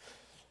Revelation.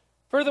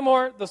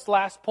 Furthermore, this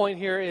last point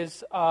here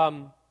is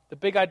the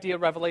big idea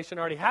of Revelation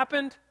already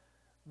happened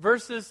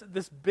versus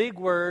this big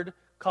word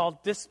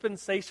called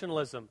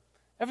dispensationalism.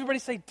 Everybody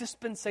say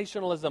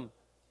dispensationalism.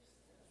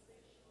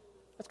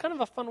 It's kind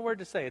of a fun word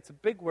to say. It's a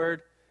big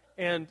word,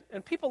 and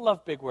people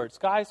love big words.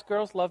 Guys,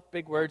 girls love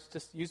big words.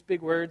 Just use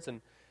big words,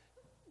 and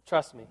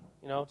trust me,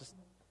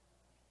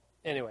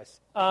 anyways.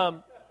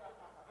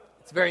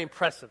 It's very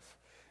impressive,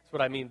 is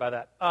what I mean by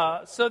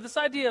that. So this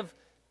idea of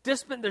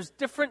there's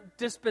different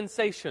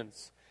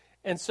dispensations.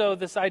 And so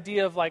this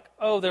idea of like,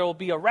 oh, there will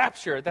be a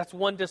rapture, that's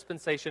one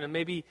dispensation, and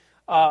maybe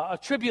a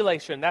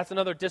tribulation, that's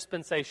another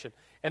dispensation.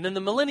 And then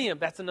the millennium,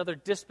 that's another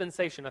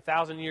dispensation,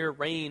 1,000-year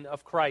reign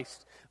of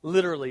Christ,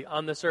 literally,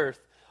 on this earth.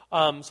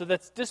 So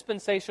that's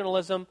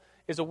dispensationalism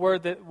is a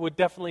word that would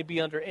definitely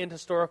be under end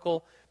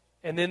historical.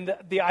 And then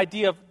the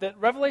idea of that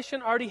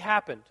Revelation already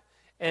happened,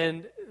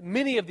 and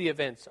many of the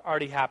events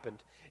already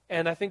happened.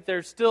 And I think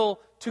there's still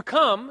to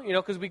come,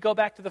 because we go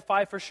back to the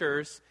 5 for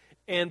sures,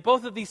 and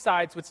both of these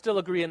sides would still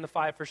agree in the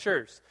 5 for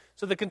sures.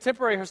 So the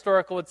contemporary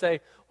historical would say,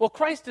 well,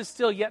 Christ is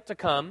still yet to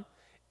come,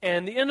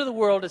 and the end of the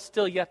world is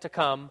still yet to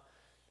come,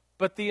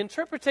 but the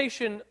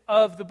interpretation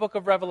of the book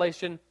of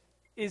Revelation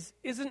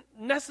isn't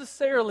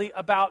necessarily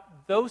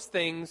about those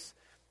things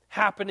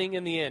happening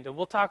in the end. And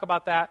we'll talk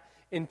about that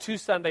in 2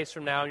 Sundays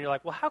from now, and you're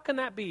like, well, how can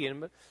that be?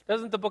 And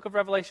doesn't the book of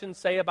Revelation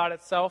say about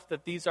itself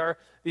that these are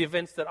the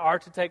events that are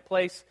to take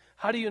place?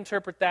 How do you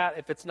interpret that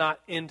if it's not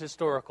end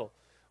historical?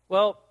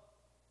 Well,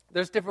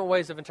 there's different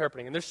ways of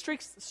interpreting, and there's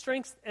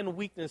strengths and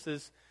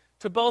weaknesses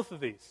to both of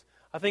these.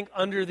 I think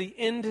under the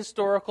end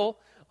historical,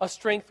 a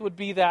strength would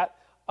be that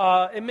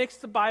it makes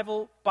the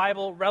Bible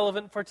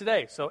relevant for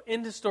today. So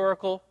end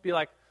historical, be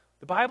like,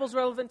 the Bible's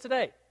relevant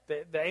today.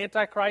 The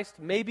Antichrist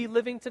may be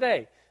living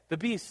today. The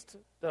beast,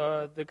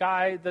 the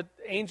guy, the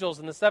angels,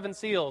 and the 7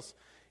 seals.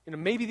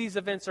 Maybe these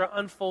events are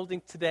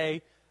unfolding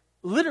today,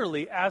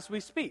 literally as we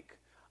speak.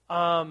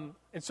 And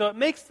so it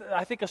makes,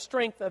 I think, a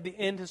strength of the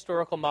end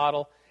historical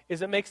model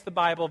is it makes the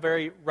Bible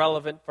very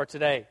relevant for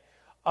today.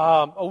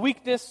 A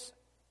weakness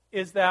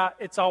is that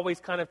it's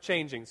always kind of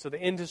changing. So the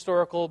end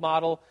historical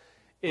model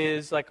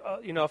is like,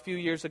 a few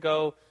years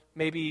ago,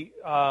 maybe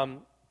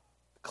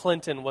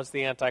Clinton was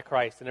the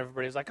Antichrist, and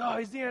everybody was like, oh,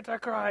 he's the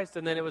Antichrist,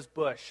 and then it was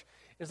Bush.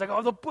 It's like,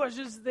 oh, the Bush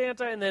is the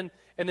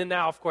and then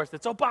now, of course,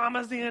 it's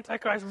Obama's the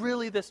Antichrist,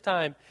 really this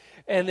time.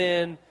 And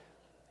then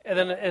in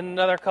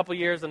another couple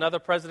years, another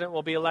president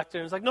will be elected,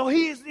 and it's like, no,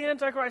 he's the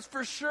Antichrist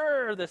for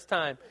sure this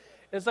time.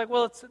 And it's like,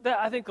 well,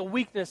 I think a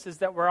weakness is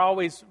that we're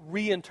always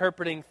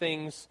reinterpreting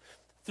things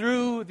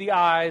through the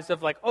eyes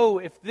of like, oh,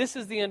 if this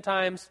is the end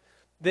times,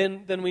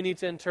 then we need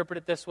to interpret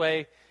it this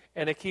way,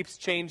 and it keeps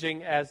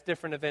changing as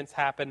different events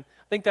happen.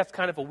 I think that's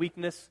kind of a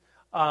weakness.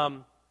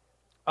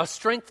 A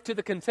strength to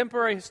the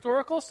contemporary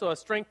historical, so a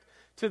strength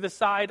to the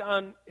side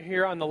on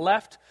here on the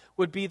left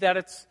would be that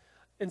it's,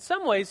 in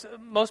some ways,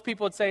 most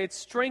people would say its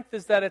strength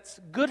is that it's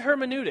good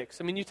hermeneutics.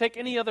 I mean, you take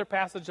any other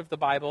passage of the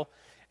Bible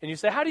and you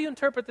say, how do you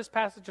interpret this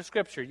passage of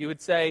Scripture? You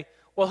would say,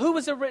 well, who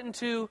was it written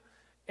to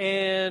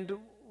and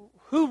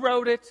who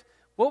wrote it?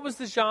 What was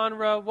the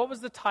genre? What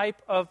was the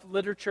type of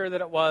literature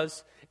that it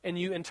was? And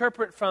you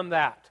interpret from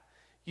that.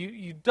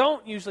 You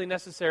don't usually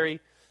necessarily,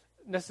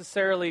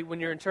 when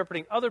you're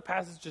interpreting other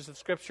passages of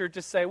Scripture,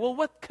 just say, well,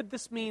 what could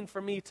this mean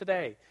for me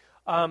today?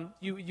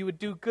 You would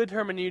do good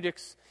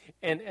hermeneutics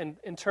and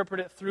interpret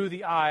it through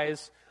the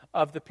eyes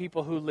of the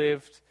people who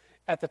lived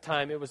at the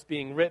time it was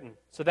being written.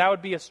 So that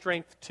would be a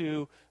strength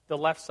to the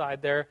left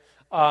side there.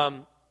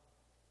 Let's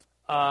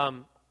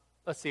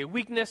see, a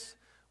weakness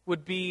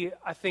would be,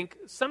 I think,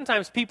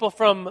 sometimes people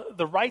from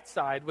the right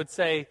side would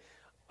say,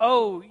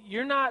 oh,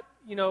 you're not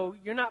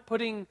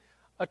putting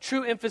a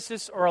true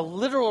emphasis or a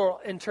literal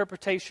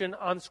interpretation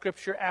on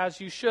Scripture as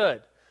you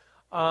should.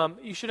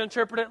 You should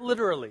interpret it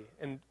literally.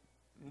 And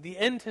the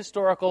end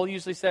historical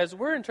usually says,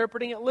 we're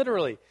interpreting it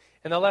literally.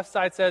 And the left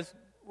side says,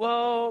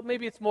 well,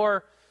 maybe it's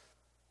more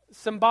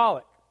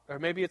symbolic, or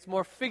maybe it's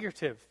more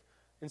figurative.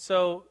 And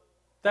so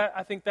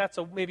I think that's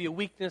maybe a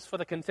weakness for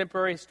the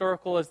contemporary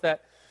historical, is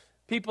that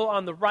people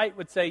on the right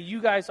would say,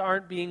 you guys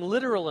aren't being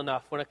literal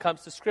enough when it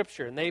comes to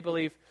Scripture, and they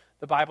believe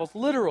the Bible's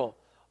literal.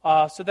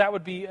 So that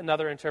would be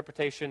another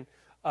interpretation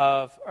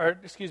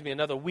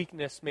another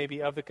weakness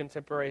maybe of the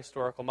contemporary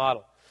historical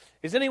model.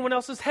 Is anyone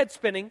else's head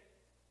spinning?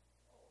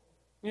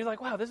 And you're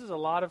like, wow, this is a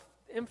lot of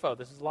info.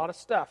 This is a lot of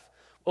stuff.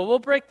 Well, we'll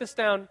break this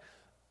down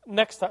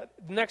next time.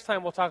 Next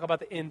time we'll talk about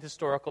the end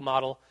historical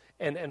model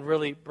and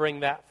really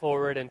bring that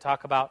forward and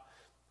talk about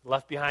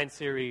Left Behind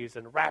series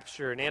and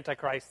Rapture and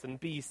Antichrist and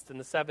Beast and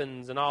the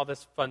Sevens and all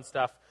this fun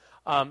stuff.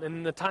 And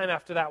in the time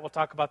after that, we'll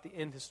talk about the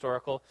end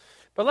historical.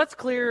 But let's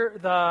clear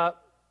the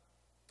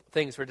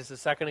things for just a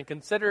second and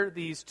consider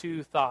these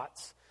two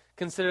thoughts.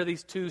 Consider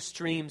these two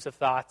streams of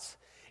thoughts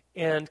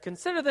and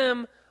consider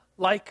them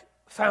like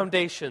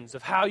foundations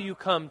of how you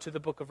come to the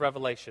book of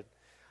Revelation.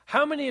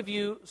 How many of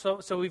you,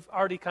 so we've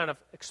already kind of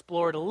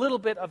explored a little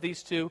bit of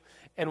these two,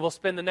 and we'll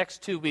spend the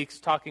next 2 weeks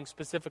talking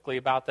specifically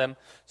about them,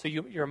 so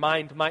your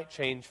mind might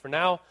change for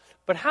now.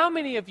 But how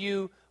many of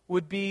you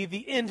would be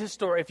the end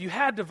historian if you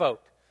had to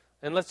vote?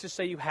 And let's just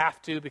say you have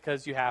to,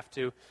 because you have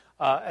to,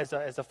 as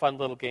a fun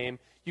little game.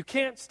 You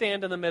can't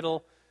stand in the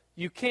middle.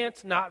 You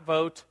can't not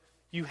vote.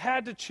 You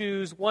had to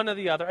choose one or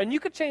the other. And you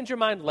could change your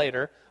mind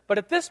later, but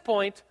at this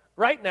point,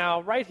 right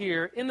now, right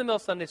here in the Mill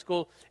Sunday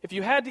School, if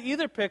you had to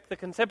either pick the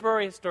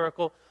contemporary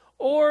historical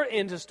or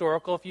end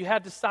historical, if you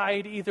had to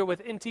side either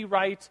with N.T.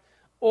 Wright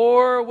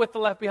or with the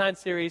Left Behind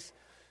series,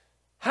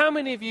 how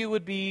many of you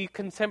would be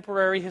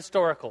contemporary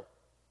historical?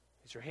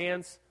 Raise your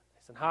hands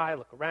nice and high,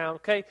 look around,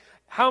 okay?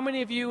 How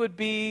many of you would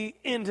be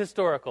end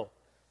historical?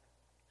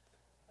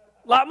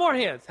 A lot more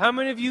hands. How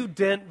many of you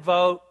didn't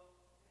vote?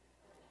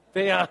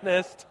 Be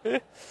honest.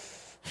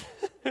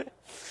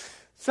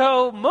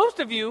 So most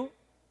of you,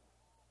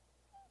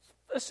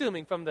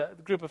 assuming from the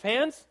group of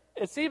hands,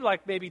 it seemed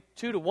like maybe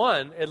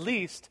 2-1 at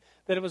least,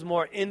 that it was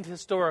more end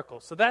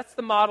historical. So that's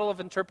the model of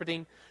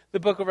interpreting the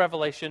book of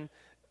Revelation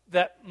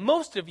that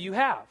most of you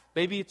have.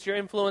 Maybe it's your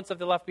influence of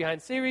the Left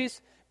Behind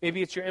series.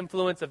 Maybe it's your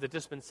influence of the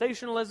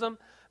dispensationalism.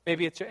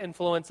 Maybe it's your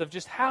influence of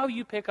just how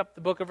you pick up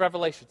the book of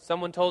Revelation.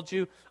 Someone told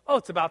you, oh,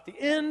 it's about the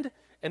end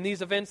and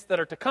these events that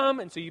are to come.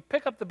 And so you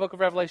pick up the book of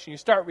Revelation, you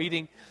start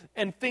reading,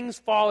 and things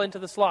fall into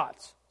the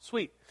slots.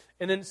 Sweet.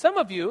 And then some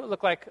of you, it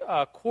look like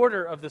a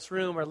quarter of this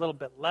room, or a little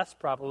bit less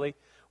probably,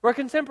 were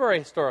contemporary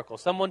historical.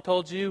 Someone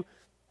told you,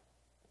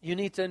 you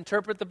need to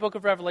interpret the book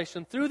of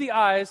Revelation through the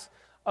eyes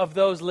of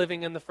those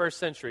living in the first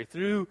century,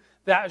 through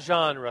that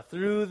genre,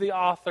 through the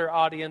author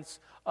audience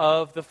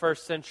of the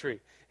first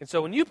century. And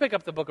so when you pick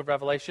up the book of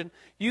Revelation,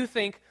 you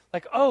think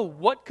like, oh,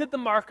 what could the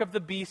mark of the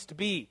beast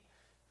be?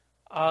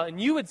 And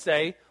you would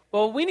say,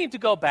 well, we need to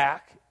go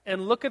back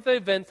and look at the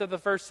events of the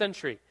first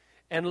century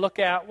and look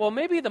at, well,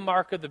 maybe the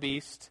mark of the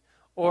beast,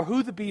 or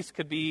who the beast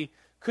could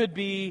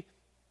be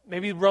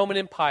maybe Roman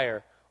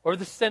Empire or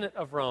the Senate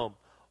of Rome,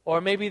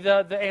 or maybe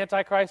the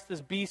Antichrist,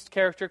 this beast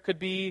character, could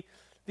be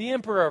the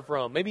Emperor of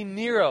Rome, maybe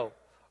Nero,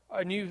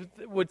 and you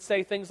would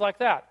say things like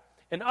that.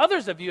 And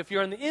others of you, if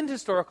you're in the end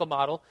historical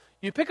model,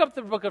 you pick up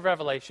the book of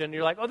Revelation, and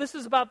you're like, oh, this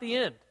is about the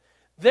end.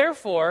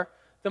 Therefore,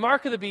 the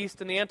mark of the beast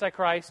and the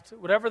Antichrist,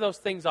 whatever those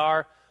things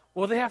are,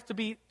 well, they have to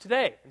be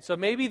today. And so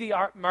maybe the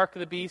mark of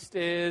the beast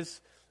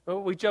is,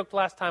 we joked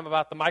last time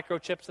about the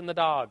microchips in the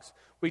dogs.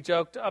 We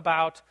joked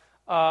about,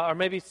 or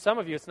maybe some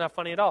of you, it's not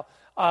funny at all.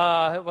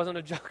 It wasn't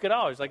a joke at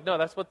all. It's like, no,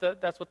 that's what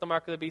the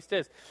mark of the beast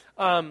is.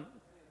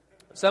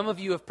 Some of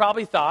you have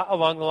probably thought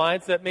along the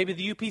lines that maybe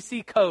the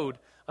UPC code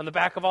on the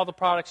back of all the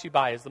products you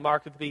buy is the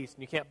mark of the beast,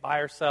 and you can't buy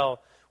or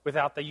sell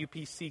without the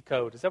UPC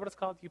code. Is that what it's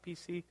called,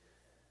 UPC?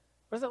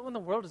 What in the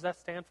world does that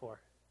stand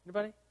for?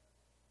 Anybody?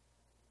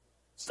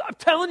 Stop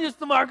telling you it's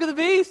the mark of the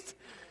beast.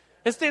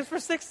 It stands for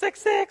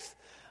 666.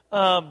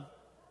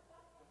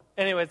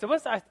 Anyways,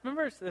 I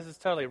remember, this is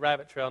totally a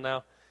rabbit trail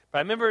now, but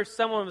I remember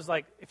someone was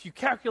like, if you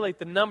calculate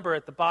the number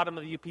at the bottom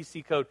of the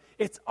UPC code,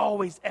 it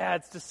always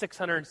adds to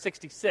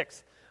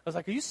 666. I was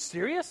like, are you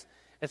serious?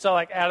 And so I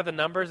like added the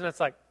numbers, and it's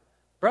like,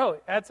 bro,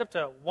 it adds up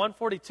to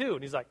 142.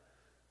 And he's like,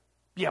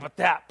 yeah, but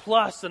that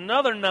plus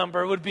another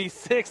number would be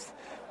 6.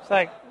 It's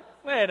like,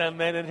 wait a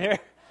minute here.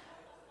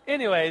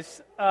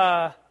 Anyways,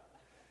 so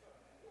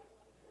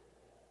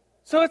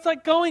it's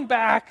like going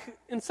back,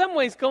 in some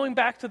ways, going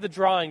back to the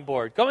drawing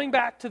board, going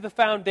back to the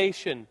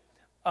foundation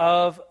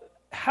of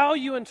how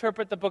you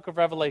interpret the book of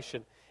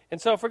Revelation.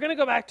 And so if we're going to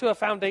go back to a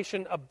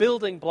foundation, a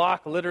building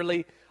block,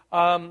 literally,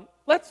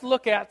 let's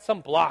look at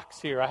some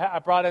blocks here. I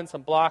brought in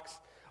some blocks.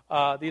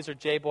 These are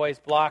J-Boy's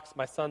blocks,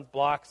 my son's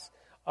blocks.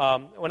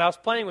 When I was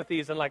playing with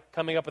these and like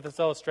coming up with this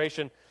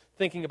illustration,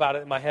 thinking about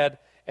it in my head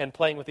and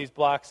playing with these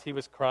blocks, he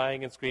was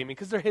crying and screaming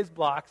because they're his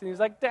blocks. And he was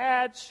like,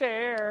 Dad,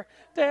 share.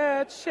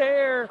 Dad,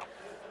 share.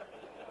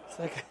 It's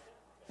like,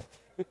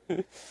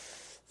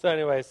 so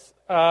anyways,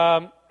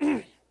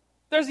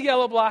 there's a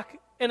yellow block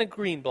and a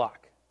green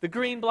block. The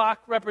green block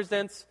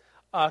represents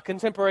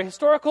contemporary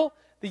historical.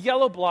 The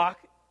yellow block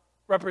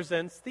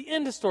represents the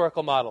end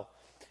historical model.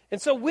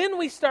 And so when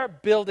we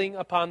start building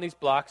upon these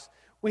blocks,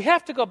 we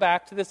have to go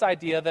back to this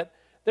idea that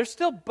they're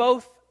still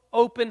both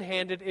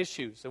open-handed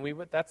issues. And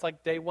that's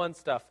like day one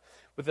stuff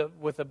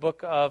with the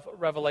book of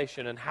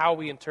Revelation and how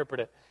we interpret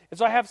it. And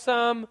so I have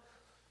some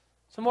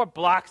more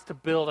blocks to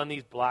build on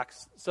these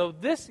blocks. So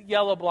this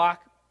yellow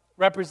block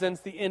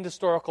represents the end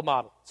historical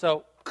model.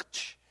 So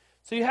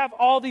you have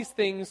all these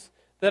things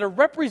that are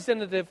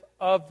representative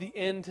of the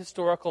end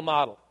historical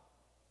model.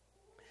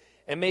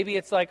 And maybe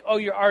it's like, oh,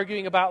 you're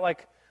arguing about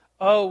like,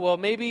 oh, well,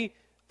 maybe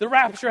the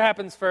rapture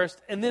happens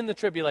first and then the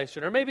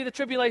tribulation. Or maybe the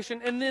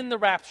tribulation and then the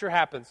rapture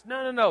happens.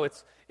 No.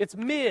 It's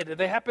mid.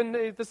 They happen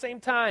at the same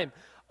time.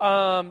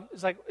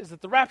 It's like, is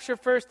it the rapture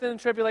first, then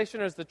the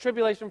tribulation, or is the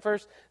tribulation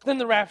first, then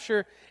the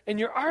rapture? And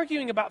you're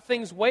arguing about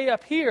things way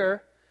up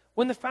here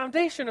when the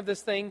foundation of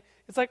this thing,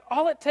 it's like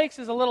all it takes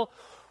is a little,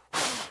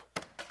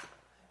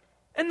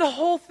 and the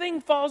whole thing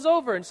falls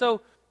over. And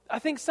so I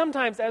think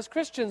sometimes as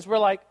Christians, we're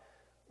like,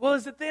 well,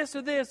 is it this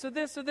or this or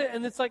this or this?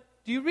 And it's like,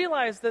 do you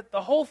realize that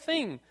the whole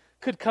thing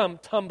could come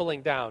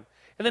tumbling down?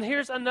 And then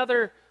here's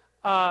another,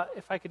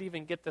 if I could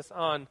even get this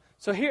on.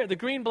 So here, the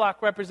green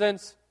block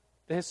represents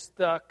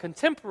the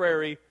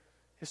contemporary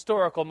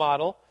historical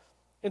model.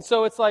 And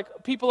so it's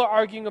like people are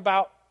arguing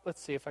about,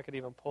 let's see if I could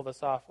even pull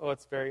this off. Oh,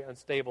 it's very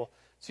unstable.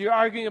 So you're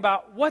arguing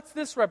about, what's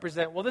this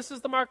represent? Well, this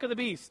is the mark of the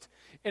beast.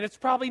 And it's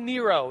probably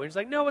Nero. And he's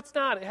like, no, it's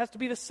not. It has to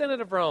be the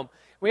Senate of Rome.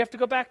 We have to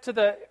go back to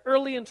the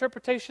early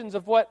interpretations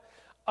of what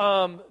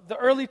the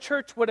early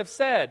church would have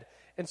said.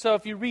 And so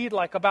if you read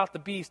like about the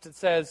beast, it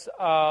says,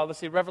 let's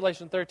see,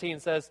 Revelation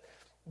 13 says,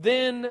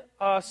 Then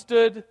I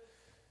stood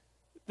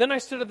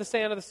at the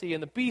sand of the sea,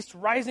 and the beast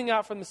rising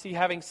out from the sea,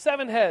 having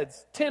 7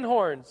 heads, 10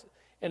 horns,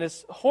 and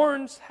his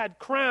horns had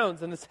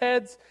crowns, and his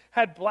heads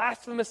had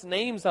blasphemous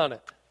names on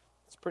it.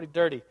 It's pretty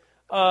dirty.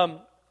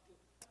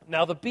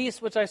 Now the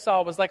beast which I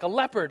saw was like a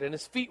leopard, and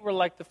his feet were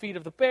like the feet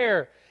of the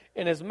bear,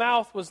 and his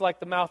mouth was like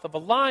the mouth of a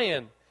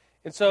lion.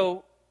 And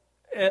so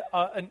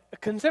a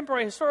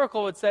contemporary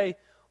historical would say,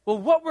 well,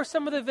 what were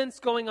some of the events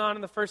going on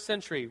in the first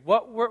century?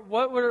 What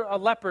were a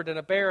leopard and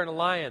a bear and a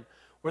lion?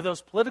 Were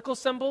those political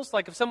symbols?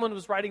 Like if someone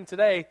was writing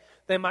today,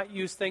 they might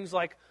use things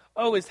like,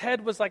 oh, his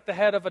head was like the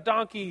head of a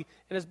donkey,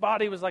 and his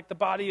body was like the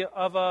body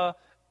of a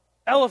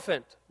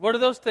elephant. What do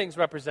those things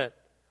represent?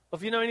 Well,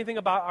 if you know anything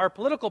about our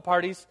political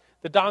parties,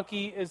 the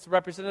donkey is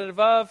representative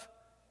of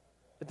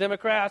the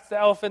Democrats, the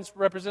elephant's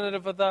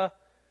representative of the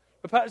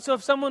Republicans. So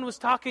if someone was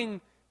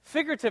talking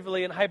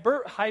figuratively and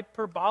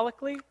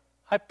hyperbolically,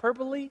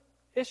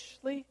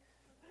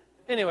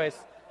 anyways,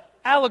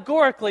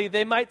 allegorically,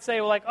 they might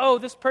say, well, like, oh,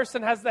 this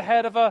person has the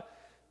head of a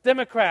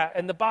Democrat,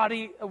 and the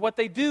body, what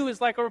they do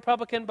is like a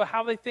Republican, but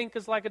how they think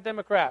is like a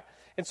Democrat.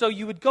 And so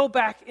you would go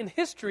back in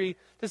history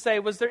to say,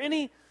 was there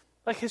any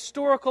like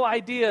historical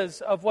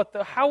ideas of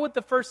how would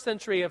the first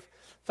century have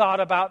thought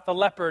about the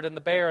leopard and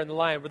the bear and the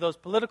lion? Were those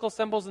political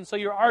symbols? And so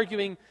you're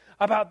arguing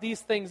about these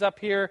things up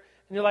here,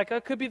 and you're like, oh,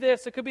 it could be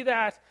this, it could be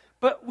that.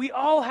 But we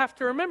all have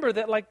to remember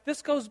that, like,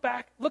 this goes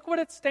back, look what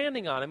it's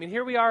standing on. I mean,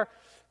 here we are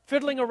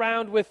fiddling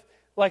around with,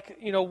 like,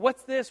 you know,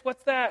 what's this,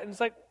 what's that? And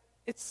it's like,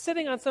 it's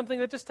sitting on something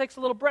that just takes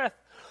a little breath.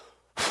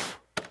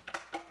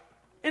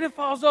 And it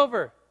falls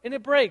over, and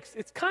it breaks.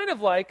 It's kind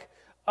of like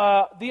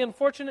the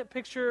unfortunate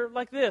picture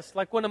like this,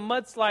 like when a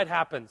mudslide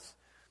happens,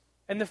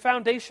 and the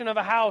foundation of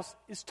a house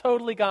is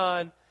totally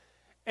gone,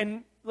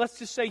 and let's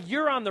just say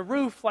you're on the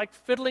roof, like,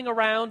 fiddling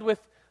around with,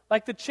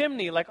 like, the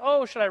chimney, like,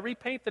 oh, should I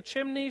repaint the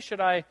chimney? Should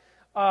I,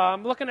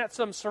 I'm looking at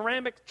some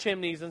ceramic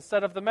chimneys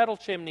instead of the metal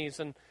chimneys,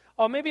 and,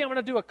 oh, maybe I'm going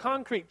to do a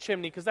concrete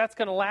chimney because that's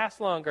going to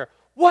last longer.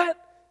 What?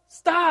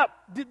 Stop!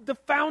 The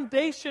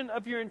foundation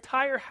of your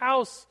entire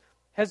house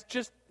has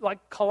just,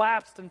 like,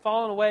 collapsed and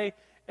fallen away,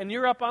 and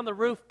you're up on the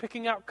roof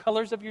picking out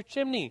colors of your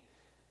chimney.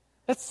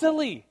 That's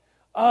silly.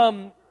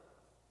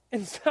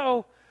 And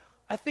so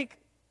I think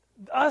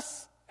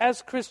us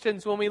as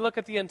Christians, when we look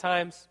at the end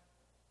times,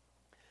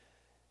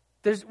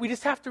 we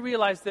just have to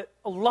realize that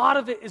a lot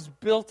of it is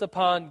built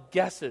upon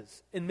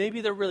guesses. And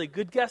maybe they're really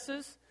good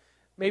guesses.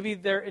 Maybe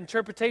they're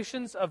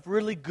interpretations of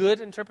really good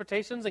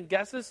interpretations and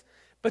guesses.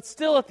 But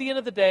still, at the end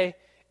of the day,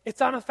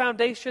 it's on a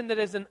foundation that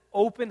is an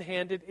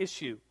open-handed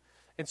issue.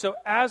 And so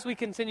as we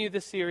continue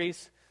this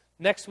series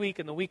next week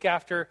and the week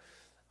after,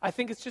 I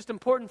think it's just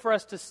important for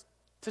us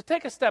to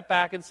take a step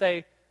back and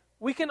say,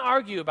 we can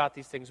argue about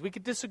these things. We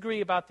could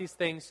disagree about these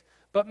things.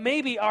 But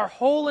maybe our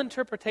whole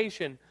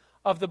interpretation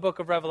of the book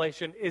of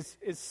Revelation is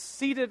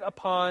seated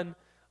upon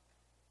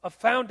a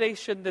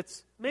foundation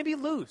that's maybe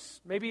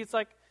loose. Maybe it's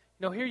like,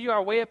 here you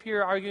are way up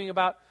here arguing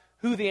about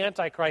who the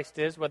Antichrist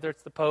is, whether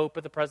it's the Pope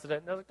or the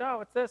President. And they're like,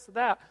 no, it's this or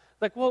that.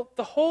 Like, well,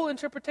 the whole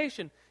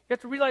interpretation, you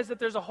have to realize that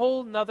there's a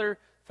whole nother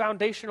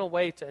foundational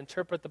way to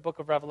interpret the book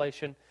of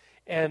Revelation.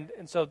 And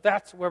so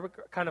that's where we're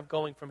kind of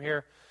going from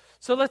here.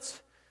 So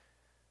let's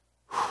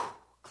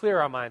clear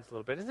our minds a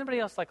little bit. Is anybody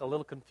else like a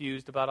little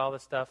confused about all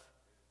this stuff?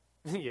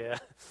 Yeah,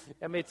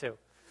 me too.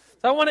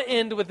 So I want to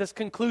end with this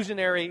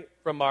conclusionary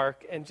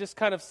remark and just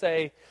kind of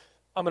say,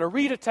 I'm going to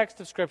read a text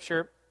of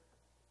Scripture,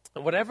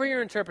 and whatever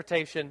your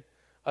interpretation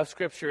of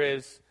Scripture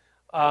is,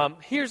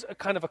 here's a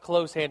kind of a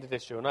close-handed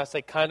issue. And I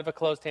say kind of a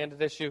close-handed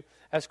issue.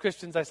 As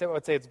Christians, I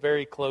would say it's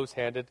very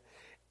close-handed.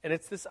 And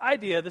it's this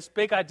idea, this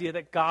big idea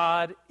that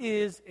God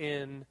is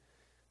in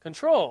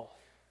control.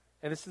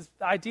 And this is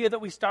the idea that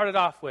we started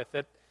off with,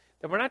 that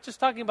we're not just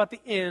talking about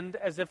the end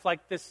as if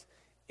like this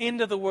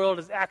end of the world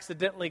is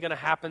accidentally going to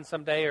happen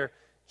someday, or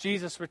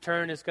Jesus'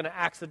 return is going to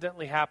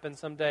accidentally happen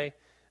someday.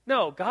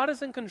 No, God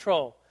is in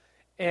control.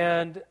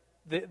 And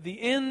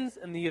the ends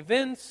and the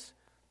events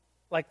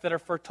like that are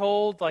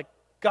foretold, like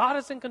God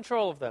is in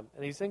control of them.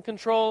 And He's in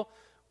control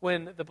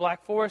when the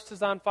Black Forest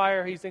is on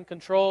fire. He's in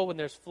control when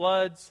there's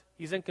floods.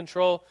 He's in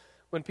control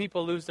when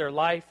people lose their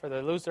life or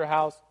they lose their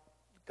house.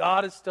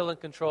 God is still in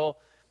control.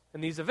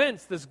 And these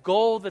events, this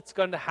goal that's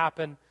going to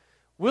happen,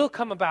 will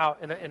come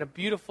about in a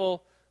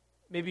beautiful,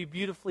 maybe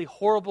beautifully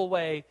horrible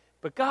way,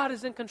 but God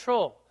is in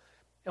control.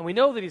 And we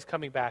know that He's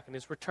coming back, and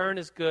His return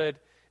is good.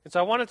 And so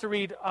I wanted to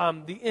read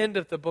the end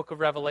of the book of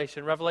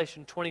Revelation,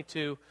 Revelation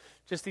 22,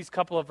 just these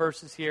couple of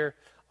verses here,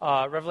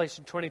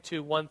 Revelation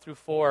 22, 1 through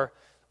 4,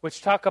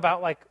 which talk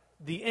about like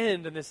the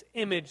end and this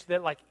image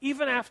that like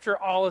even after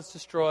all is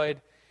destroyed,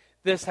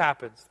 this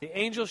happens. The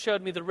angel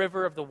showed me the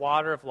river of the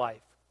water of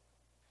life,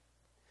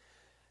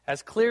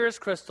 as clear as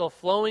crystal,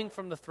 flowing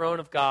from the throne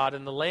of God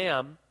and the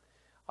Lamb,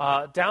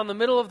 down the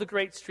middle of the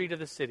great street of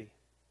the city.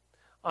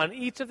 On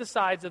each of the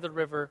sides of the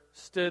river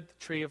stood the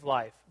tree of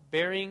life,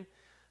 bearing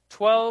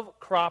 12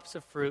 crops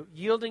of fruit,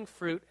 yielding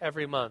fruit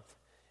every month.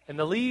 And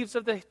the leaves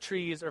of the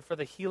trees are for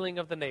the healing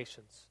of the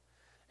nations.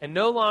 And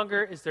no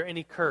longer is there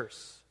any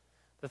curse.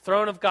 The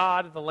throne of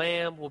God and the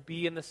Lamb will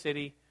be in the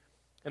city,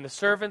 and the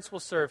servants will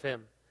serve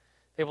Him.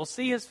 They will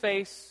see His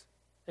face,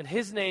 and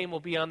His name will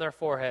be on their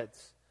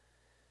foreheads.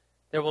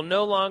 There will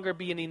no longer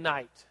be any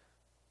night.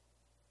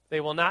 They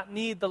will not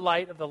need the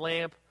light of the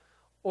lamp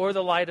or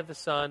the light of the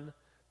sun,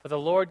 for the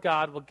Lord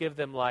God will give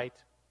them light,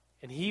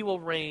 and He will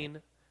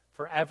reign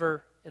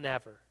forever and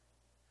ever.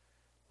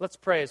 Let's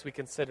pray as we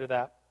consider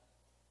that.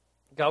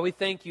 God, we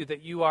thank You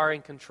that You are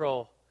in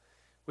control.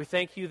 We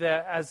thank You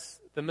that as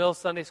the Mill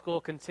Sunday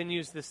School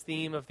continues this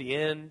theme of the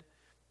end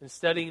and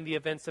studying the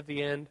events of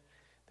the end,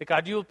 that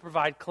God, You will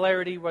provide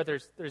clarity where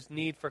there's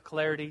need for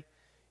clarity.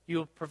 You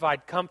will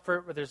provide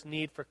comfort where there's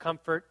need for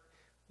comfort.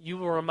 You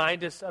will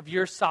remind us of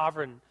Your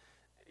sovereign,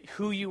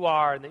 who You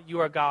are, and that You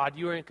are God.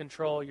 You are in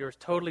control. You're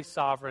totally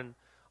sovereign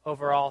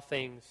over all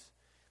things.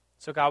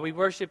 So God, we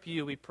worship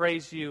You. We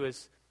praise You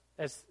as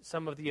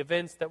some of the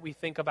events that we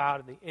think about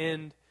in the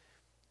end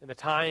and the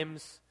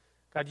times.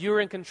 God, You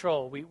are in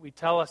control. You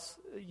tell us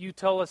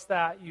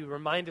that. You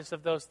remind us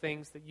of those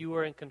things, that You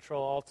are in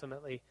control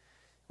ultimately.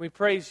 We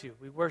praise You.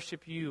 We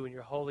worship You in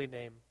Your holy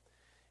name.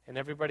 And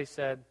everybody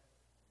said,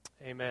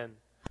 amen.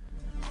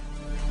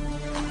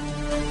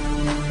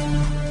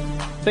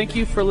 Thank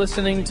you for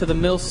listening to the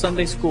Mill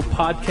Sunday School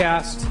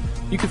podcast.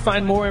 You can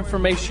find more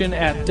information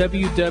at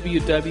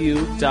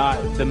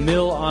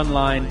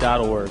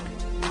www.themillonline.org.